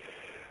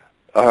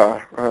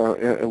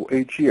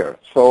each year.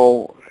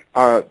 So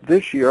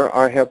this year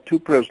I have 2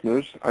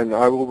 prisoners, and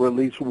I will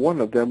release one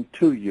of them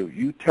to you.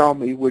 You tell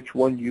me which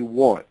one you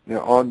want.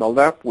 Now, on the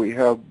left we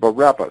have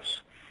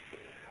Barabbas.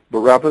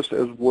 Barabbas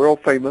is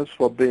world famous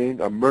for being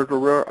a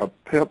murderer, a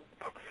pimp,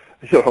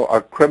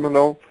 a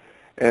criminal,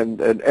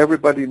 and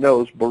everybody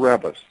knows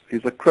Barabbas.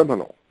 He's a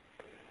criminal.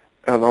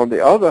 And on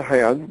the other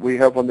hand, we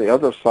have on the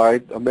other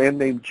side a man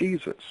named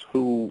Jesus,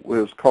 who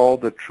is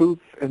called the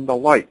truth and the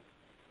light.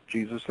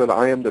 Jesus said,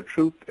 I am the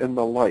truth and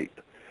the light.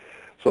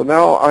 So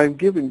now I'm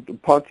giving,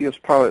 Pontius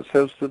Pilate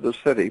says to the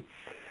city,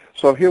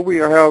 so here we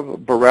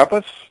have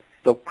Barabbas,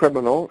 the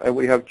criminal, and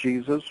we have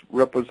Jesus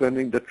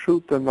representing the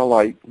truth and the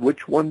light.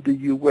 Which one do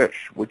you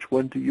wish? Which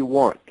one do you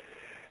want?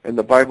 And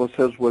the Bible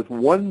says with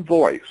one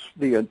voice,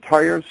 the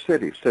entire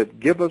city said,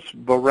 give us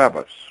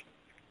Barabbas.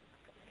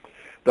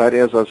 That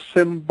is a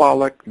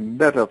symbolic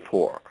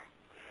metaphor,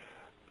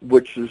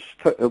 which is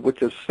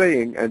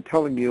saying and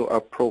telling you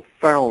a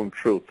profound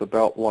truth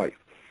about life.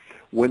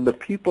 When the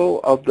people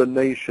of the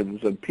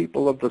nations and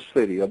people of the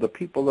city, or the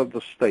people of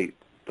the state,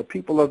 the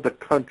people of the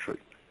country,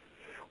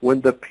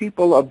 when the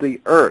people of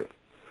the earth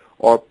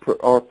are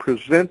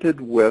presented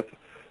with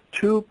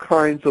 2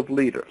 kinds of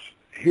leaders,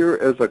 here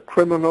is a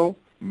criminal,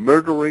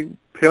 murdering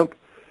pimp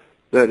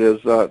that is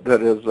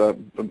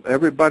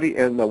everybody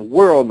in the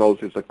world knows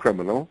he's a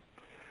criminal.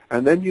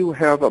 And then you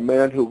have a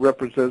man who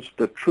represents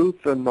the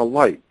truth and the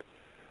light.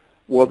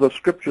 Well, the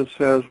scripture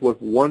says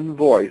with one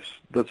voice,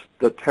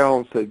 the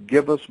town said,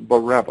 give us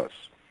Barabbas,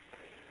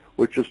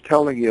 which is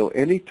telling you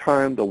any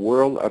time the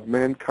world of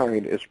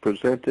mankind is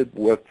presented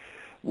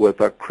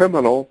with a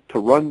criminal to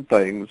run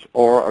things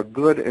or a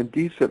good and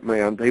decent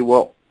man, they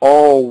will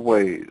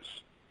always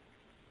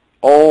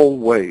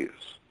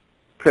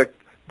pick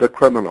the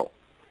criminal.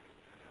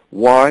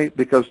 Why?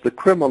 Because the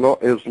criminal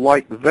is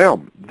like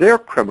them. They're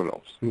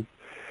criminals.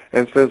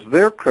 And since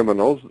they're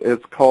criminals,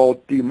 it's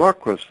called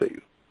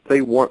democracy.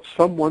 They want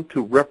someone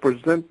to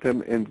represent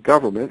them in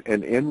government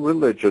and in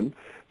religion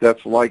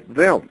that's like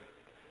them.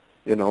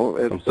 You know,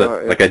 it's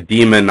like a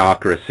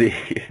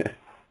demonocracy.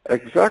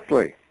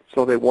 Exactly.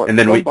 So they want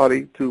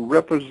somebody to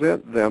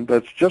represent them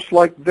that's just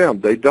like them.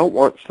 They don't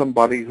want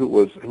somebody who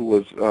was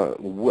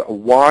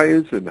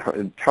wise and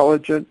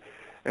intelligent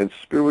and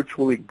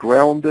spiritually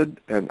grounded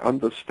and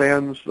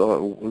understands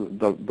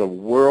the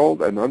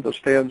world and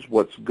understands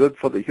what's good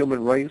for the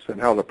human race and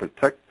how to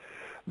protect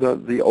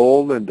the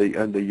old and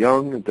the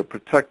young and to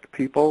protect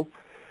people.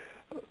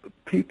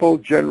 People,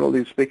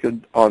 generally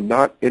speaking, are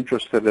not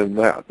interested in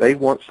that. They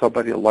want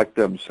somebody like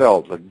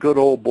themselves, a good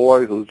old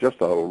boy who's just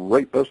a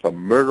rapist, a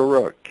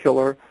murderer, a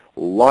killer,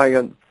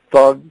 lion,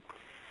 thug,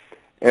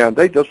 and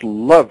they just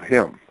love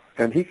him.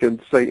 And he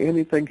can say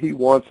anything he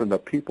wants, and the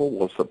people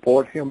will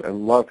support him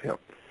and love him.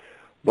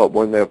 But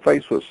when they're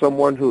faced with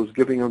someone who's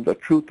giving them the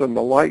truth and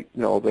the light,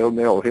 no, they'll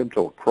nail him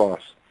to a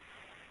cross.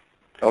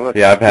 I'll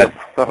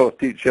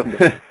teach him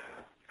to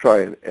try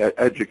and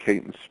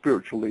educate and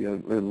spiritually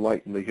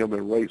enlighten the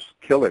human race,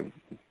 kill him,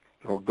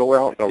 or go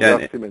out and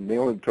arrest him and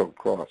nail him to a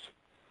cross.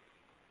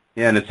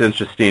 Yeah, and it's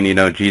interesting, you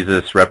know,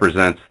 Jesus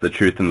represents the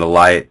truth and the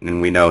light,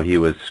 and we know he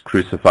was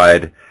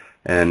crucified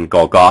in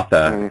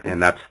Golgotha,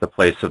 and that's the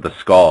place of the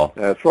skull.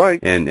 That's right.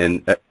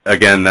 And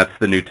again, that's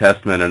the New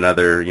Testament,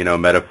 another, you know,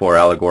 metaphor,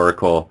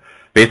 allegorical.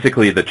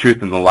 Basically, the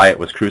truth and the light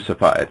was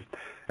crucified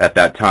at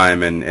that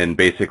time, and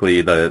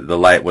basically the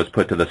light was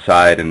put to the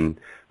side, and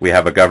we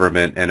have a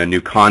government and a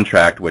new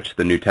contract, which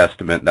the New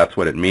Testament, that's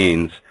what it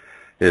means,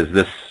 is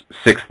this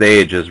 6th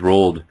age is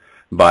ruled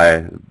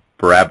by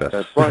Barabbas,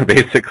 that's right.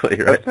 basically,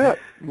 right? That's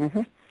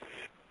it.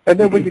 And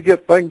then when you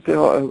get things,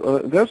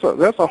 there's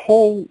a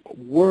whole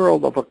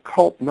world of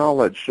occult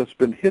knowledge that's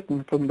been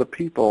hidden from the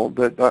people.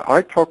 That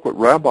I talk with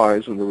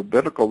rabbis and the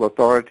rabbinical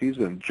authorities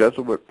and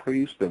Jesuit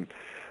priests and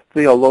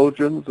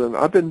theologians, and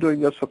I've been doing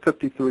this for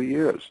 53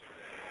 years.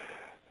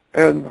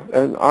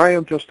 And I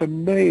am just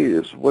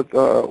amazed with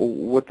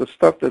the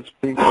stuff that's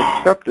being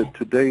accepted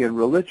today in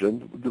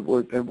religion,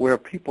 and where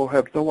people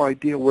have no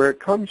idea where it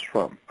comes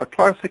from. A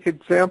classic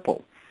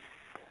example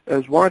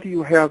is, why do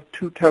you have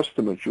 2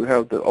 testaments? You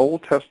have the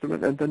Old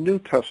Testament and the New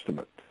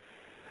Testament.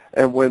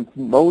 And when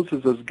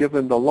Moses is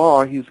given the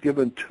law, he's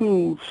given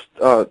 2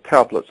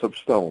 tablets of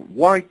stone.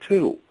 Why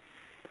 2?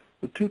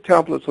 The 2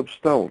 tablets of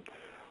stone.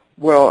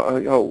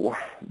 Well,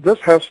 this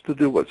has to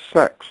do with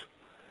sex.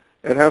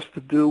 It has to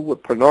do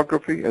with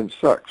pornography and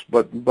sex.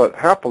 But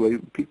happily,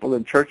 people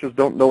in churches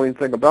don't know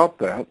anything about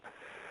that,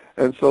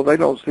 and so they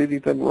don't see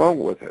anything wrong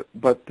with it.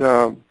 But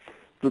the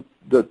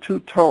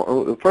two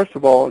first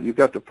of all, you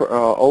got the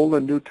Old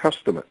and New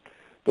Testament.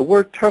 The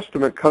word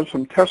testament comes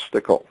from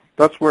testicle.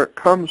 That's where it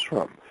comes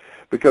from,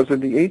 because in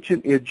the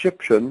ancient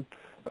Egyptian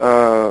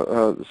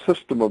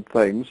system of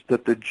things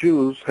that the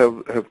Jews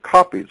have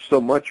copied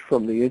so much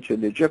from the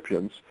ancient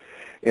Egyptians,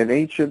 in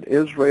ancient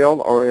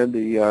Israel or in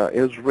the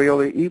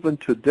Israeli, even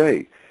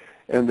today,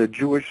 in the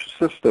Jewish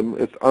system,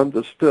 it's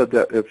understood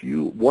that if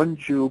one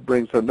Jew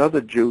brings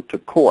another Jew to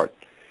court,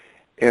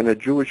 in a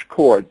Jewish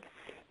court,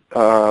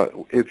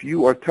 if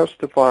you are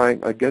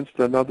testifying against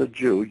another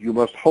Jew, you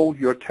must hold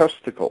your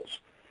testicles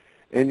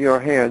in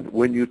your hand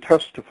when you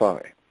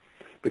testify,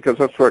 because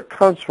that's where it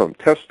comes from,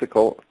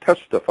 testicle,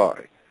 testify.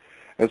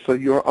 And so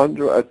you're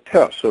under a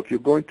test. So if you're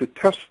going to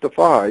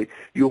testify,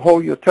 you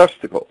hold your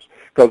testicles.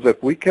 Because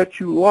if we catch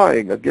you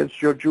lying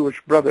against your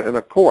Jewish brother in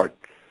a court,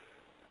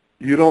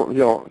 you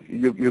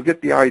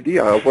get the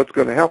idea of what's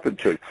going to happen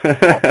to you.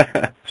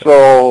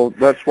 So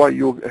that's why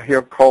you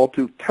hear called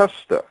to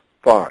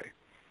testify.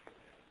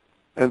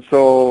 And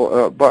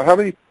so, but how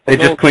many? They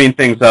just clean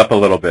things up a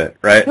little bit,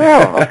 right?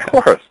 Yeah, of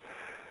course.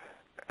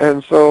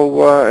 And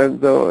so,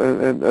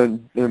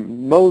 and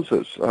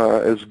Moses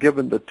is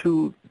given the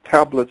 2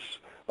 tablets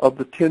of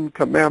the 10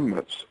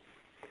 Commandments,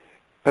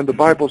 and the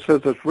Bible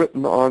says it's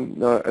written on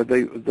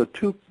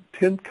the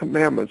 10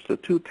 Commandments, the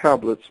 2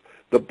 tablets.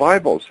 The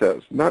Bible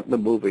says, not in the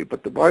movie,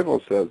 but the Bible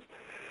says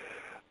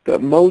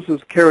that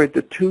Moses carried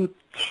the 2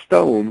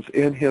 stones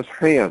in his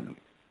hand,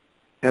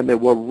 and they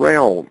were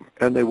round,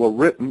 and they were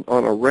written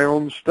on a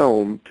round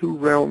stone, 2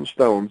 round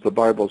stones, the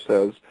Bible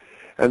says,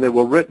 and they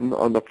were written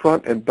on the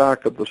front and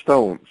back of the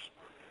stones,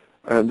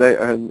 and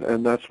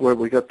that's where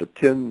we got the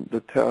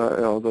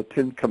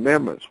 10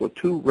 Commandments, with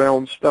 2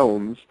 round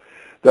stones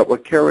that were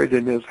carried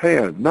in his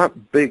hand,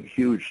 not big,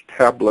 huge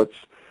tablets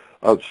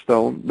of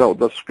stone. No,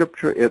 the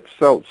Scripture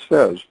itself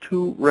says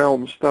 2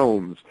 round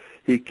stones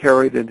he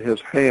carried in his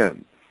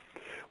hand.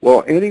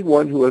 Well,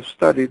 anyone who has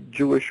studied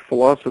Jewish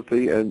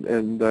philosophy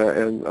and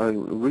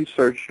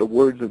researched the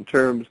words and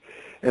terms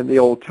in the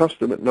Old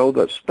Testament know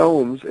that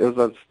stones is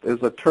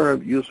a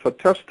term used for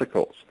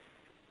testicles.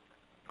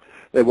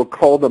 They were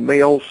called the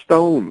male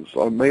stones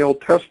or male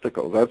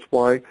testicles. That's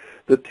why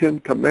the 10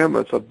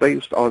 Commandments are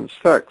based on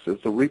sex.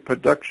 It's the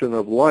reproduction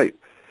of life.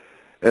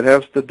 It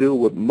has to do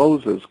with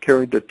Moses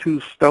carrying the 2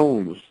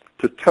 stones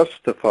to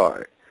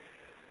testify.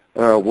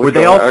 Were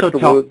they also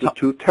the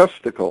 2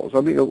 testicles?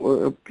 I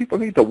mean, people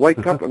need to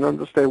wake up and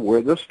understand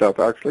where this stuff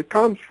actually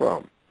comes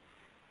from.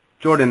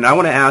 Jordan, I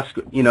want to ask,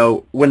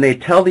 when they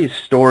tell these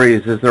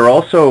stories, is there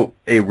also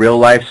a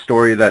real-life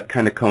story that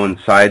kind of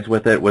coincides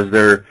with it? Was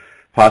there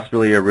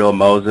possibly a real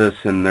Moses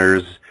and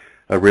there's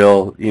a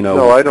real,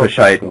 No, I don't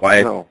Cushite think so.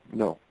 wife?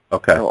 No.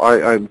 Okay. No,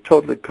 I'm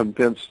totally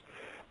convinced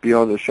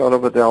beyond a shadow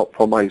of a doubt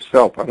for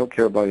myself. I don't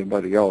care about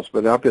anybody else,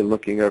 but I've been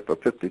looking at it for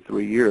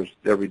 53 years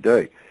every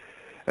day.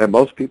 And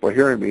most people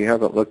hearing me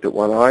haven't looked at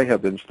what I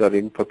have been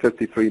studying for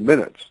 53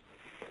 minutes.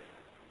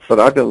 But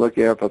I've been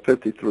looking at it for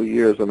 53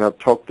 years, and I've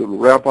talked to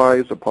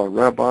rabbis upon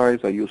rabbis.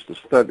 I used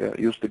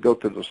to go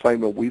to the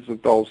Simon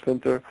Wiesenthal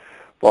Center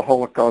for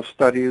Holocaust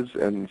studies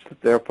and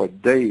sit there for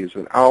days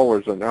and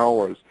hours,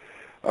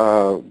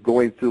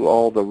 going through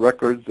all the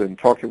records and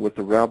talking with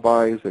the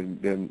rabbis.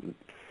 And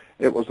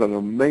it was an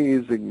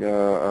amazing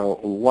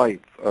life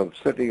of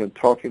sitting and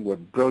talking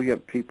with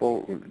brilliant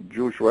people,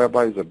 Jewish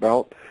rabbis,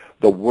 about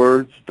the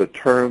words, the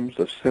terms,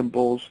 the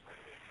symbols,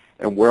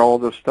 and where all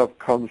this stuff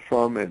comes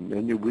from. And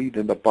then you read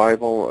in the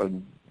Bible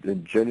and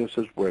in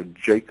Genesis where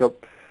Jacob,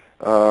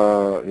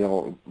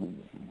 fell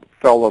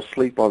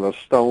asleep on a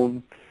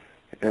stone,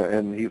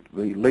 and he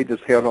laid his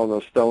head on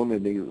a stone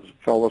and he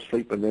fell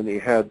asleep, and then he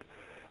had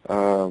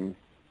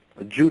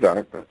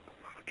Judah. I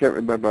can't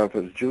remember if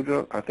it was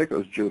Judah. I think it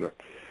was Judah.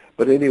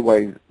 But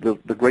anyway,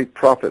 the great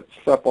prophet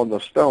slept on the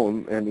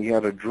stone, and he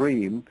had a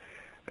dream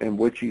in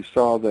which he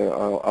saw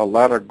a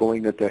ladder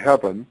going into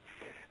heaven.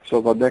 So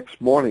the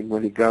next morning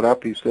when he got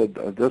up, he said,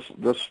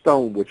 this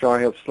stone which I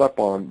have slept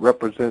on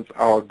represents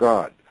our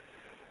God.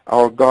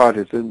 Our God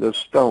is in this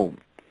stone.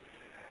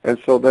 And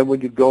so then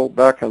when you go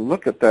back and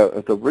look at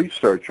the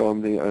research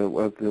on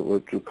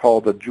what you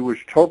call the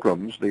Jewish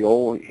Totems, the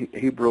old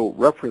Hebrew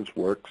reference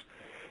works,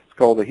 it's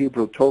called the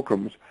Hebrew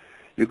Totems.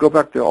 You go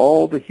back to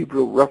all the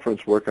Hebrew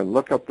reference work and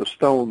look up the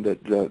stone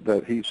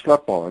that he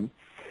slept on,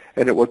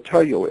 and it will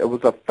tell you it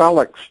was a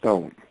phallic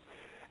stone.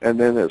 And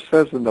then it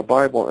says in the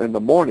Bible, in the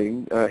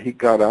morning, he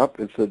got up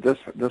and said, this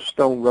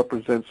stone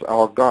represents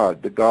our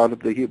God, the God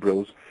of the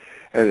Hebrews.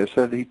 And it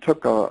said he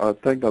took a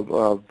thing of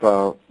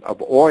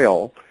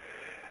oil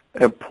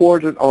and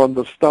poured it on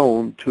the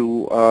stone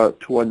to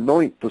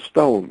anoint the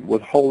stone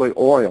with holy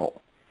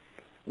oil.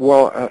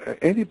 Well,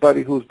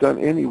 anybody who's done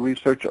any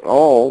research at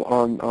all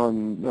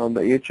on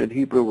the ancient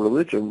Hebrew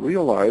religion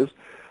realize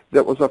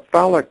that was a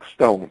phallic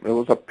stone. It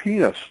was a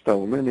penis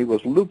stone, and he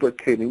was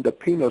lubricating the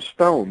penis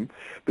stone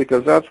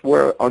because that's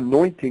where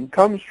anointing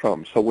comes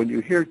from. So when you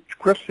hear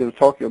Christians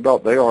talking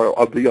about they are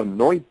of the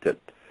anointed,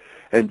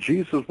 and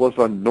Jesus was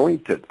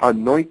anointed,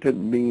 anointed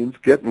means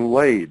getting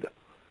laid,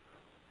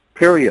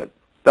 period.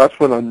 That's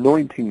what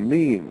anointing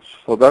means.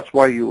 So that's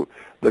why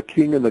the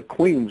king and the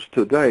queens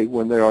today,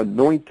 when they are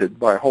anointed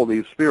by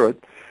Holy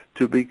Spirit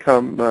to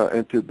become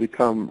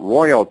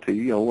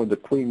royalty, when the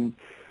queen,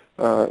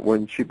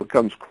 when she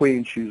becomes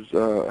queen, she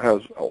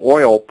has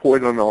oil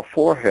poured on her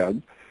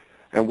forehead,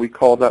 and we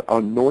call that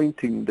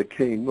anointing the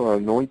king or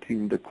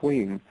anointing the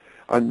queen.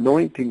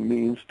 Anointing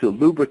means to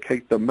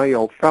lubricate the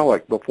male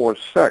phallic before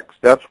sex.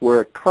 That's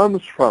where it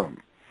comes from.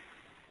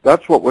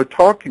 That's what we're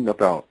talking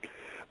about.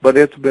 But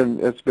it's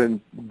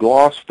been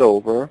glossed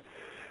over,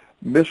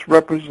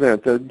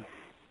 misrepresented,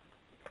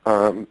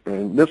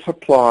 and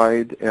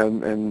misapplied,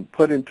 and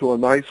put into a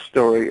nice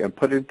story, and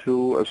put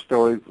into a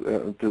story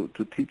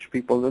to teach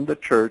people in the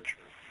church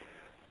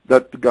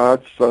that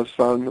God's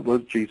son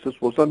was Jesus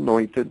was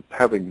anointed,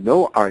 having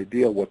no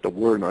idea what the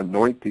word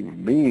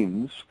anointing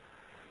means,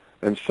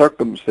 and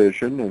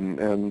circumcision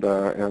and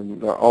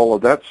all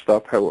of that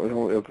stuff.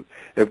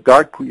 If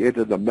God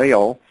created a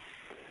male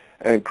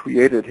and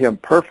created him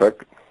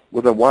perfect,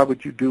 well, then why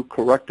would you do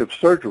corrective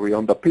surgery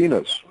on the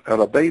penis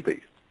at a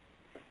baby?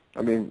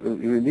 I mean,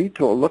 you need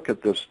to look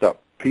at this stuff.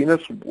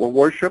 Penis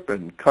worship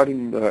and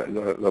cutting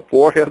the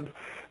forehead,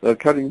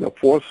 cutting the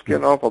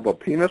foreskin off of a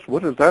penis,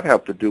 what does that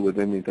have to do with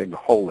anything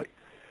holy?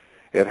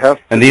 It has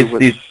to do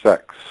with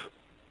sex,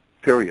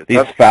 period.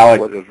 That's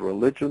what is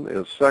religion,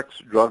 is sex,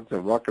 drugs,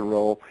 and rock and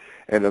roll,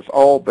 and it's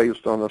all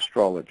based on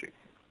astrology.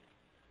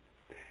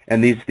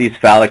 And these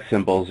phallic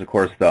symbols, of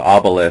course, the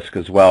obelisk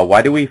as well.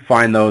 Why do we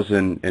find those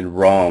in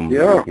Rome?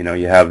 Yeah.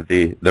 You have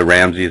the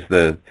Ramses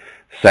the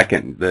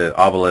second,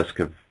 obelisk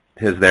of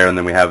his there, and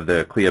then we have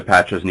the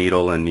Cleopatra's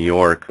Needle in New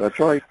York. That's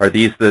right. Are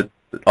these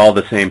all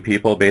the same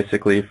people,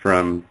 basically,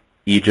 from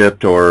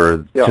Egypt,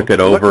 or took it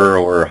over,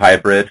 or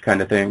hybrid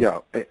kind of thing? Yeah.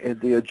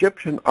 The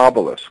Egyptian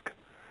obelisk,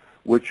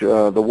 which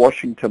the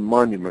Washington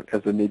Monument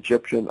is an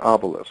Egyptian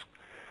obelisk.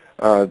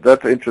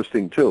 That's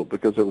interesting, too,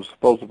 because there was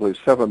supposedly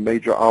 7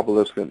 major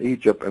obelisks in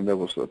Egypt, and there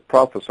was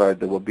prophesied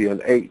there would be an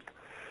 8th.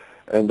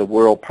 And the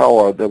world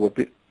power, there would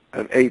be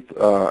an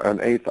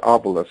eighth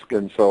obelisk.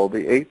 And so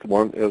the 8th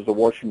one is the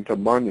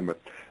Washington Monument.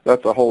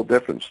 That's a whole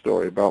different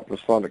story about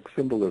Masonic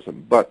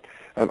symbolism. But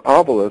an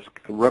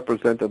obelisk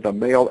represented a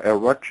male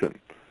erection.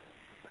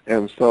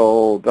 And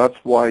so that's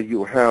why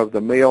you have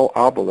the male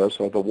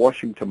obelisk, or the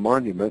Washington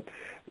Monument,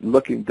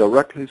 looking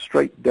directly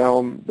straight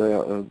down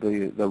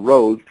the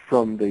road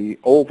from the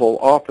Oval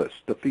Office,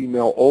 the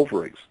female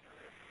ovaries.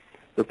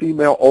 The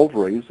female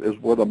ovaries is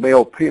where the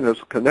male penis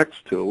connects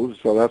to,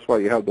 so that's why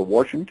you have the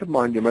Washington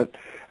Monument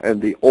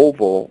and the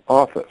Oval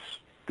Office.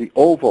 The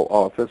Oval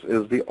Office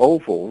is the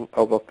oval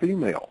of a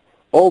female,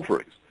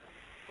 ovaries.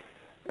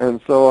 And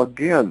so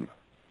again,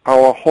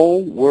 our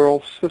whole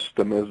world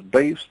system is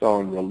based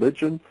on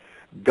religion,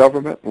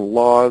 government, and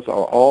laws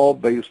are all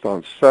based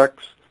on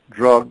sex,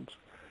 drugs,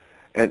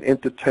 and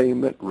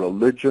entertainment,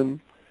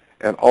 religion,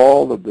 and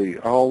all of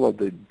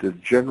the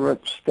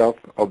degenerate stuff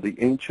of the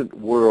ancient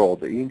world,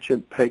 the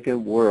ancient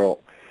pagan world.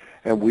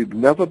 And we've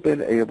never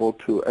been able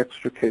to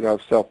extricate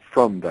ourselves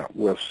from that.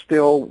 We're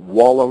still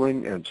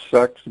wallowing in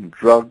sex and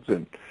drugs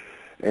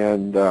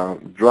and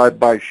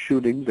drive-by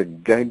shootings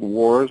and gang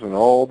wars and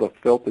all the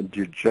filth and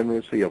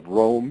degeneracy of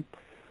Rome.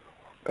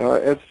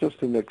 It's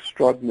just an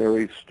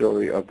extraordinary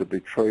story of the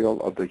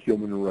betrayal of the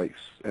human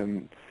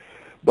race.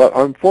 But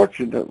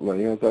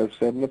unfortunately, as I've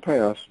said in the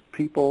past,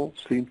 people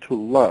seem to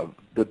love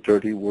the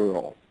dirty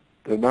world.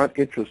 They're not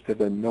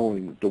interested in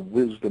knowing the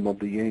wisdom of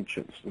the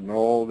ancients and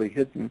all the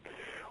hidden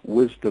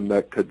wisdom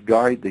that could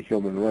guide the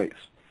human race.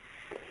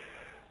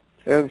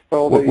 And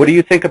so what do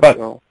you think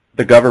about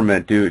the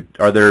government?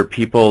 Are there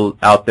people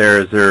out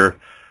there? Is there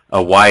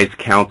a wise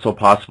council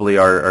possibly,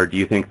 or do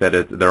you think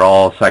that they're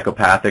all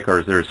psychopathic,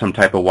 or is there some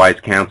type of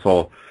wise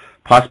council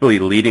possibly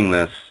leading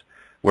this,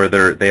 where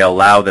they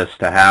allow this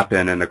to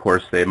happen? And of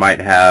course they might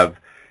have,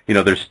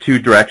 there's 2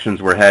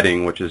 directions we're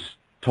heading, which is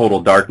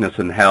total darkness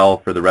and hell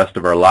for the rest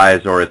of our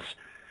lives, or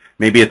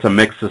maybe it's a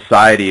mixed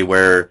society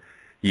where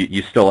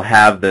you still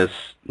have this,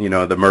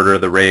 the murder,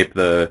 the rape,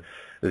 the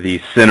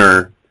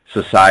sinner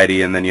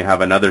society, and then you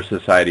have another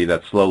society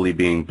that's slowly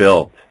being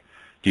built.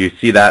 Do you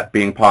see that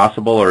being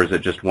possible, or is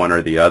it just one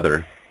or the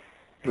other?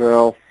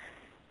 Well,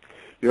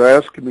 you're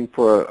asking me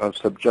for a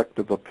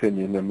subjective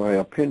opinion, and my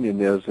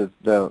opinion is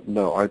that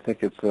no, I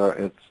think it's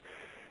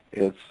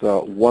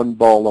one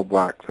ball of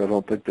wax. I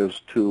don't think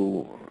there's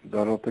two.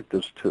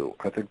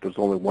 I think there's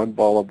only one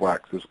ball of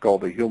wax. It's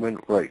called the human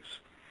race,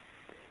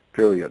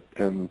 period.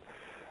 And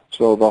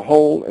so the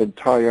whole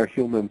entire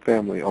human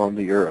family on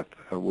the earth,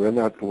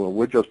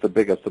 we're just the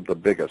biggest of the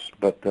biggest,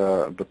 but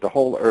the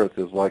whole earth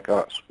is like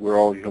us. We're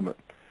all human.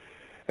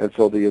 And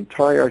so the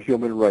entire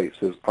human race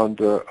is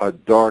under a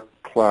dark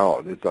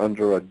cloud. It's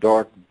under a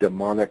dark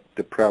demonic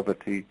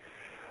depravity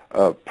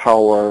of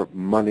power,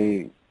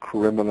 money,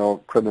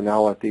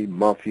 criminality,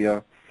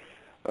 mafia,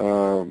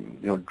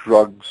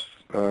 drugs,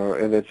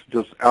 and it's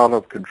just out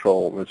of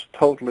control. It's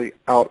totally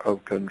out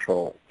of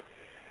control.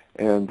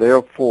 And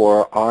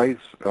therefore,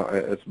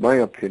 it's my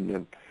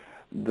opinion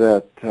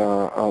that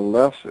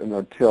unless and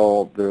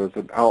until there's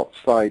an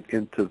outside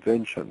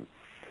intervention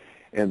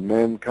in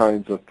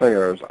mankind's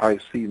affairs, I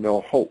see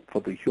no hope for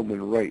the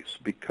human race,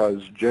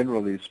 because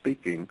generally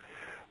speaking,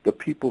 the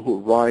people who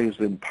rise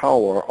in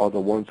power are the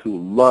ones who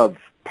love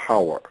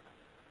power.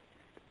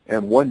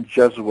 And one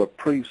Jesuit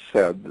priest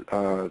said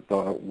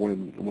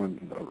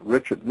when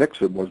Richard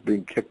Nixon was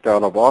being kicked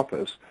out of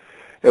office,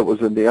 it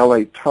was in the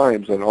LA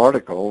Times, an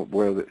article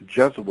where the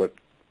Jesuit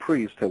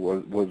priest who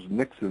was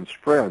Nixon's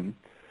friend,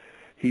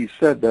 he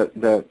said that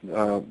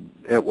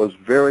it was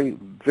very,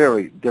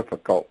 very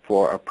difficult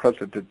for a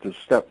president to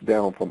step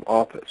down from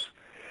office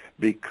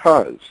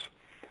because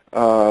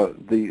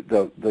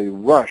the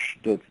rush,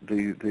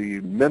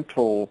 the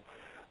mental,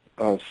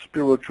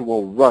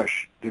 spiritual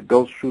rush that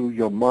goes through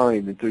your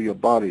mind and through your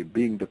body,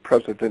 being the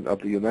president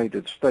of the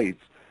United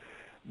States,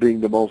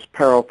 being the most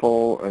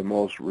powerful and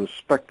most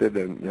respected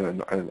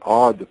and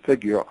awed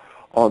figure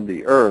on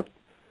the earth,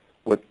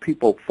 with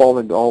people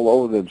falling all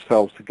over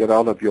themselves to get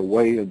out of your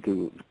way and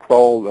to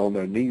crawl on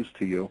their knees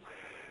to you,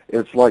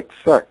 it's like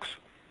sex.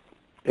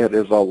 It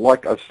is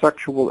like a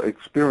sexual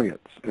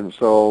experience, and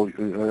so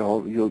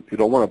you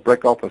don't want to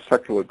break off a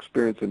sexual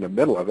experience in the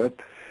middle of it,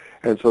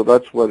 and so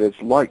that's what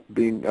it's like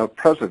being a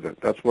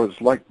president. That's what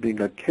it's like being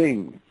a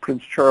king.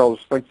 Prince Charles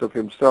thinks of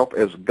himself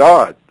as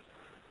God,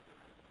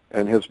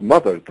 and his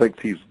mother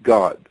thinks he's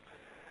God.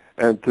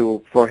 And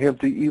for him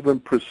to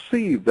even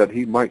perceive that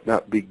he might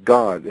not be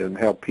God and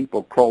have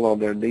people crawl on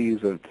their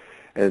knees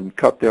and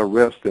cut their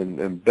wrist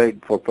and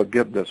beg for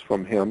forgiveness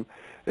from him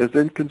is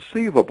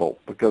inconceivable,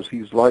 because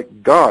he's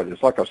like God.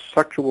 It's like a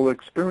sexual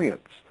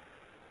experience.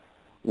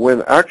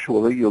 When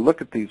actually you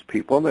look at these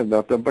people and they're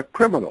nothing but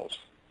criminals.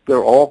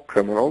 They're all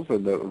criminals,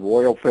 and the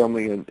royal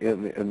family in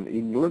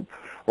England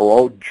are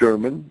all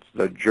Germans.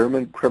 They're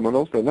German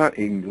criminals. They're not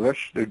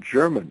English. They're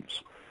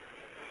Germans.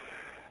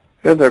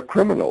 And they're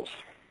criminals.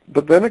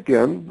 But then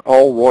again,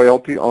 all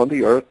royalty on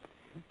the earth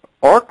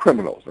are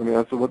criminals. I mean,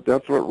 that's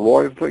what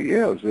royalty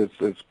is.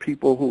 It's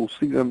people who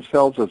see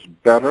themselves as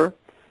better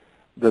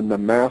than the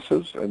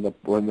masses and the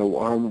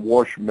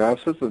unwashed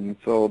masses, and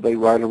so they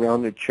ride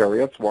around in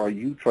chariots while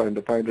you trying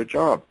to find a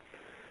job.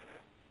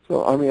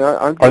 So I mean,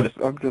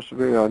 I'm just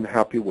very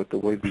unhappy with the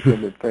way the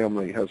human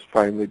family has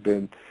finally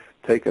been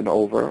taken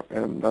over,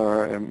 and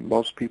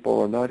most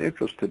people are not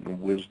interested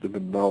in wisdom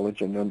and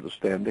knowledge and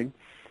understanding.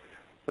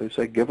 They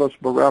say, "Give us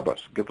Barabbas.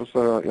 Give us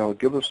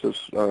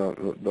this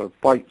the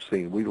fight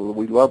scene. We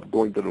love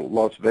going to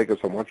Las Vegas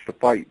and watch the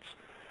fights.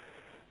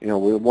 We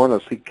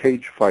want to see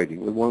cage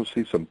fighting. We want to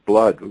see some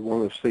blood. We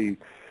want to see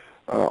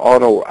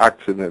auto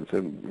accidents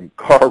and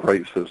car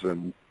races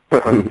and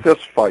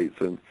fist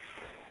fights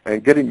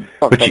and getting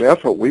fucked. I mean,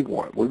 that's what we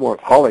want. We want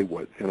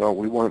Hollywood.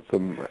 We want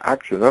some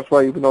action. That's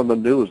why even on the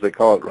news they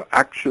call it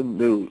action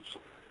news.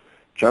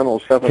 Channel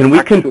 7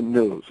 action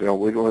news. We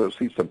want to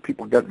see some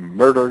people getting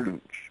murdered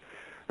and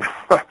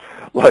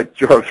like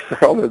George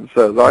Carlin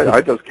says,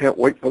 I just can't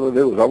wait for the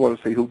news. I want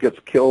to see who gets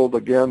killed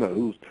again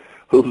and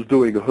who's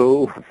doing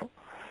who.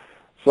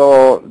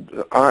 So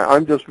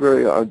I'm just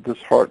very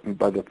disheartened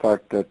by the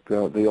fact that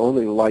the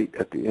only light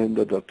at the end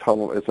of the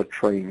tunnel is a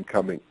train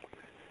coming.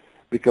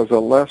 Because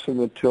unless and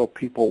until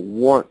people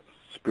want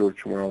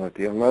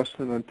spirituality, unless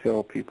and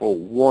until people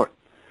want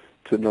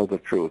to know the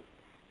truth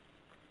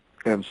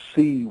and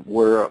see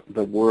where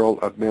the world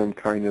of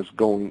mankind is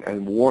going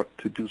and want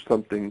to do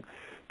something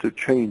to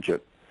change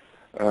it,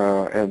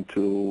 and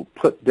to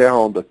put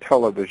down the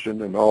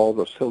television and all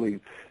the silly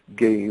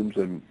games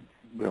and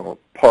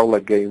parlor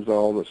games,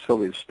 all the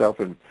silly stuff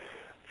and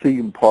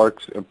theme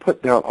parks, and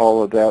put down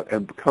all of that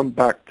and come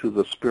back to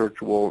the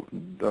spiritual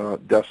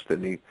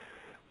destiny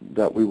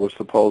that we were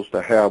supposed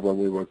to have when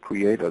we were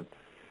created.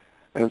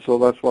 And so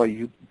that's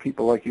why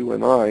people like you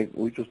and I,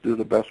 we just do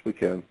the best we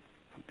can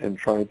in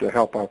trying to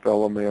help our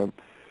fellow man.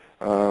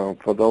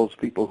 For those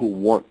people who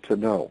want to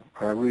know.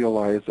 I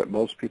realize that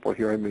most people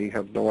hearing me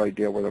have no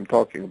idea what I'm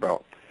talking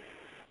about.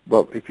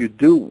 But if you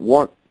do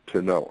want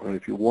to know, and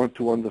if you want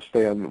to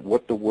understand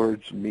what the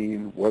words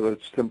mean, where the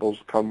symbols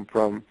come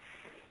from,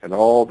 and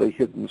all the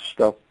hidden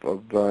stuff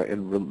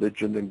in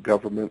religion and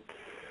government,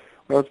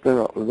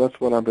 that's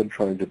what I've been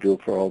trying to do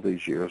for all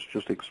these years.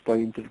 Just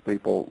explain to the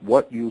people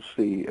what you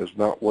see is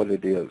not what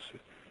it is.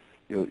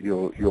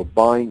 You're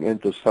buying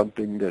into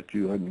something that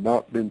you have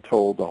not been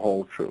told the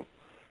whole truth.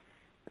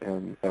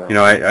 And,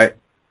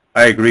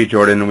 I agree,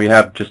 Jordan. We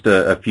have just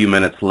a few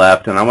minutes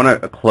left, and I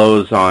want to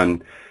close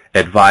on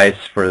advice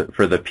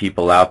for the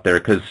people out there,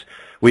 because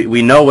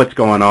we know what's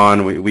going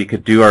on. We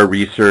could do our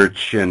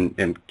research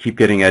and keep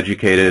getting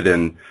educated,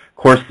 and of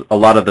course a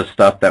lot of the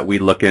stuff that we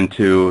look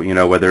into,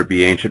 whether it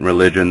be ancient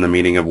religion, the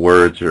meaning of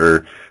words,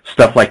 or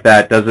stuff like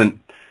that,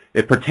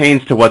 it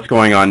pertains to what's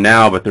going on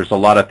now, but there's a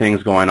lot of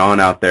things going on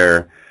out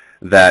there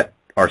that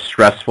are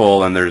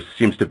stressful, and there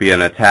seems to be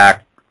an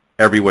attack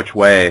every which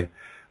way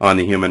on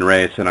the human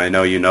race, and I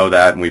know you know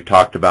that, and we've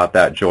talked about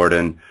that,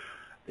 Jordan.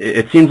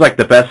 It seems like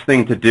the best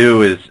thing to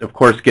do is, of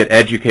course, get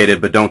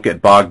educated, but don't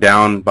get bogged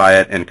down by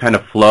it and kind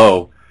of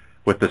flow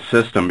with the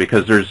system,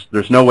 because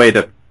there's no way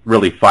to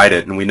really fight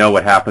it, and we know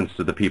what happens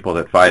to the people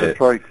that fight it.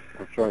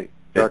 That's right.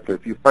 Exactly.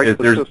 If you fight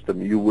the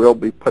system, you will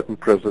be put in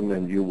prison,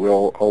 and you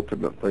will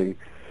ultimately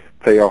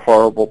pay a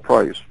horrible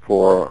price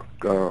for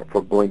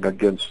going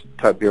against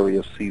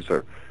Tiberius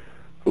Caesar,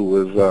 who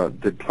was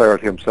declared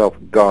himself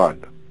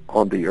God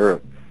on the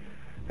earth.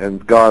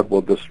 And God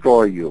will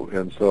destroy you.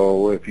 And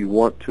so if you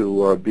want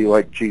to be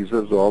like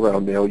Jesus, well,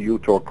 they'll nail you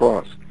to a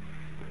cross.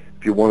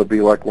 If you want to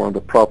be like one of the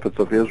prophets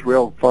of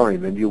Israel,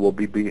 fine, and you will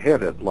be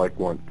beheaded like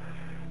one.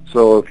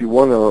 So if you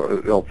want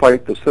to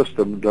fight the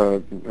system,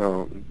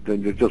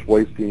 then you're just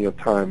wasting your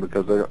time,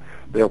 because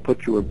they'll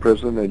put you in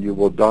prison and you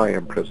will die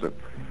in prison.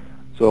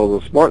 So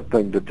the smart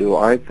thing to do,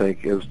 I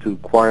think, is to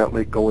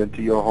quietly go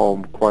into your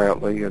home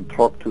quietly and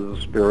talk to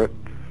the Spirit.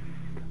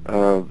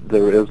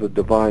 There is a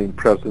divine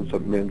presence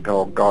of men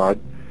called God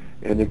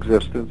in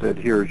existence that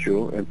hears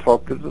you, and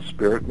talk to the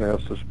Spirit and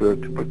ask the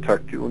Spirit to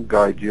protect you and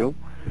guide you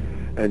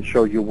and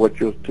show you what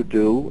you're to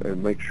do,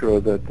 and make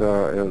sure that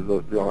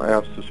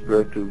ask the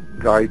Spirit to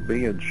guide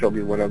me and show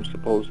me what I'm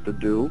supposed to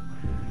do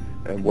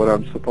and what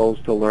I'm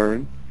supposed to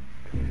learn,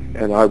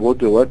 and I will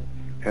do it.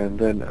 And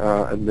then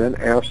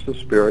ask the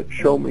Spirit,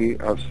 show me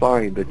a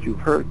sign that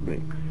you've heard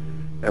me,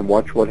 and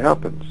watch what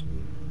happens.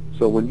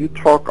 So when you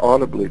talk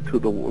audibly to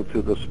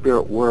the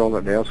spirit world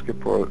and ask it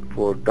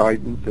for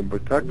guidance and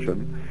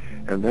protection,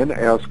 and then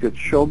ask it,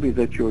 show me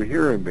that you're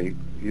hearing me,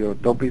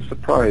 don't be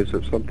surprised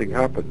if something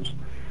happens,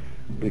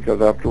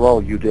 because after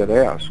all, you did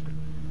ask.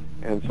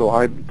 And so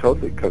I'm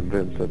totally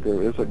convinced that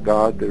there is a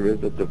God, there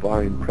is a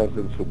divine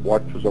presence who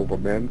watches over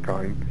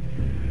mankind.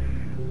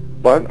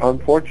 But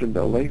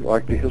unfortunately,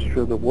 like the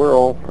history of the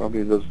world, I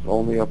mean, there's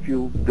only a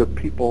few good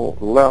people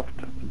left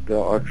that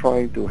are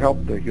trying to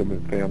help the human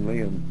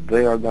family, and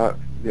they are not,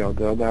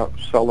 they're not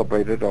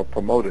celebrated or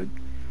promoted.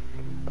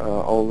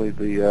 Only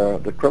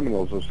the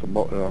criminals are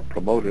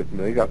promoted, and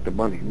they got the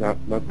money, not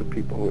the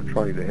people who are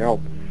trying to help.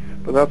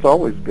 But that's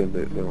always been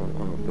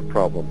the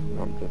problem.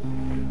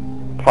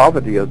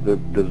 Poverty is the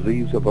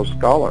disease of a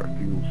scholar.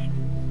 If you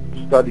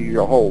study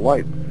your whole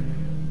life,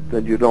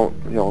 then you're not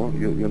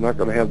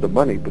going to have the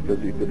money, because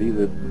you could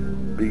either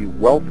be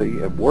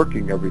wealthy and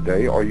working every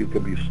day, or you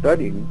could be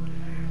studying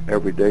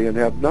every day and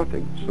have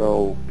nothing.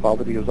 So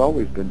poverty has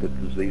always been the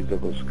disease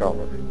of a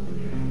scholar.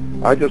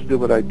 I just do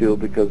what I do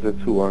because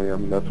it's who I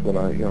am. That's what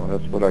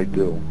that's what I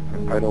do.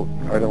 I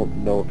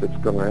don't know if it's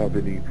going to have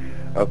any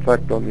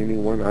effect on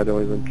anyone. I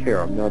don't even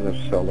care. I'm not a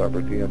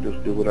celebrity. I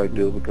just do what I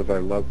do because I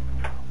love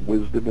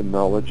wisdom and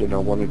knowledge, and I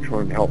want to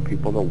try and help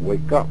people to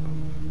wake up.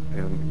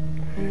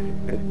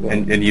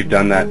 And you've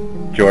done that,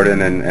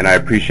 Jordan, and I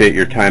appreciate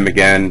your time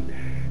again.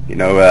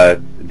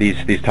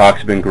 These talks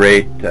have been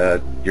great.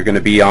 You're going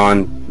to be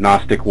on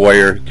Gnostic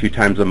Warrior 2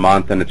 times a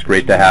month, and it's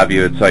great to have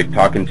you. It's like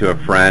talking to a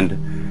friend.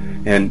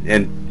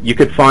 And you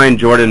could find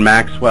Jordan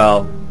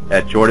Maxwell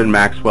at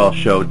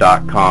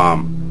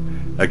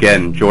jordanmaxwellshow.com.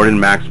 Again,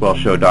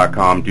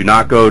 jordanmaxwellshow.com. Do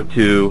not go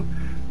to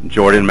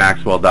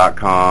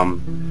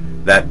jordanmaxwell.com.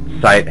 That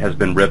site has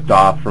been ripped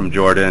off from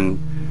Jordan.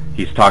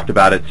 He's talked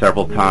about it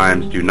several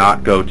times. Do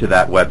not go to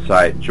that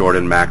website,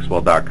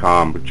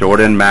 jordanmaxwell.com.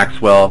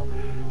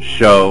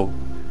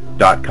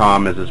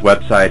 jordanmaxwellshow.com is his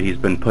website. He's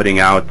been putting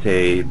out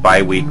a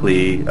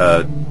bi-weekly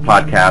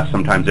podcast,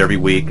 sometimes every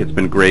week. It's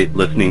been great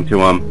listening to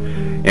him.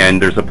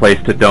 And there's a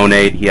place to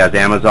donate. He has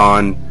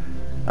Amazon,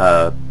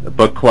 a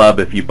book club.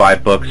 If you buy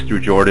books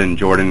through Jordan,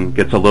 Jordan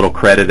gets a little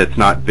credit. It's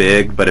not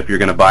big, but if you're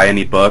going to buy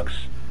any books,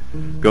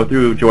 go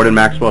through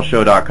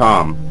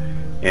jordanmaxwellshow.com.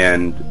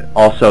 And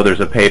also there's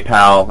a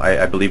PayPal.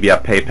 I believe you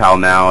have PayPal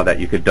now that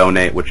you could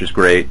donate, which is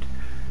great.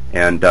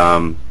 And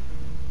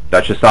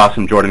that's just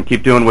awesome, Jordan.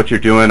 Keep doing what you're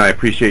doing. I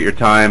appreciate your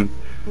time.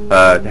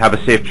 Have a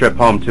safe trip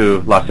home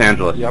to Los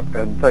Angeles. Yep,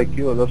 and thank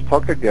you. And let's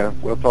talk again.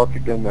 We'll talk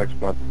again next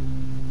month.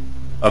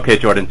 Okay,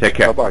 Jordan. Take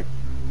care. Bye-bye.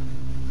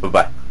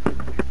 Bye-bye.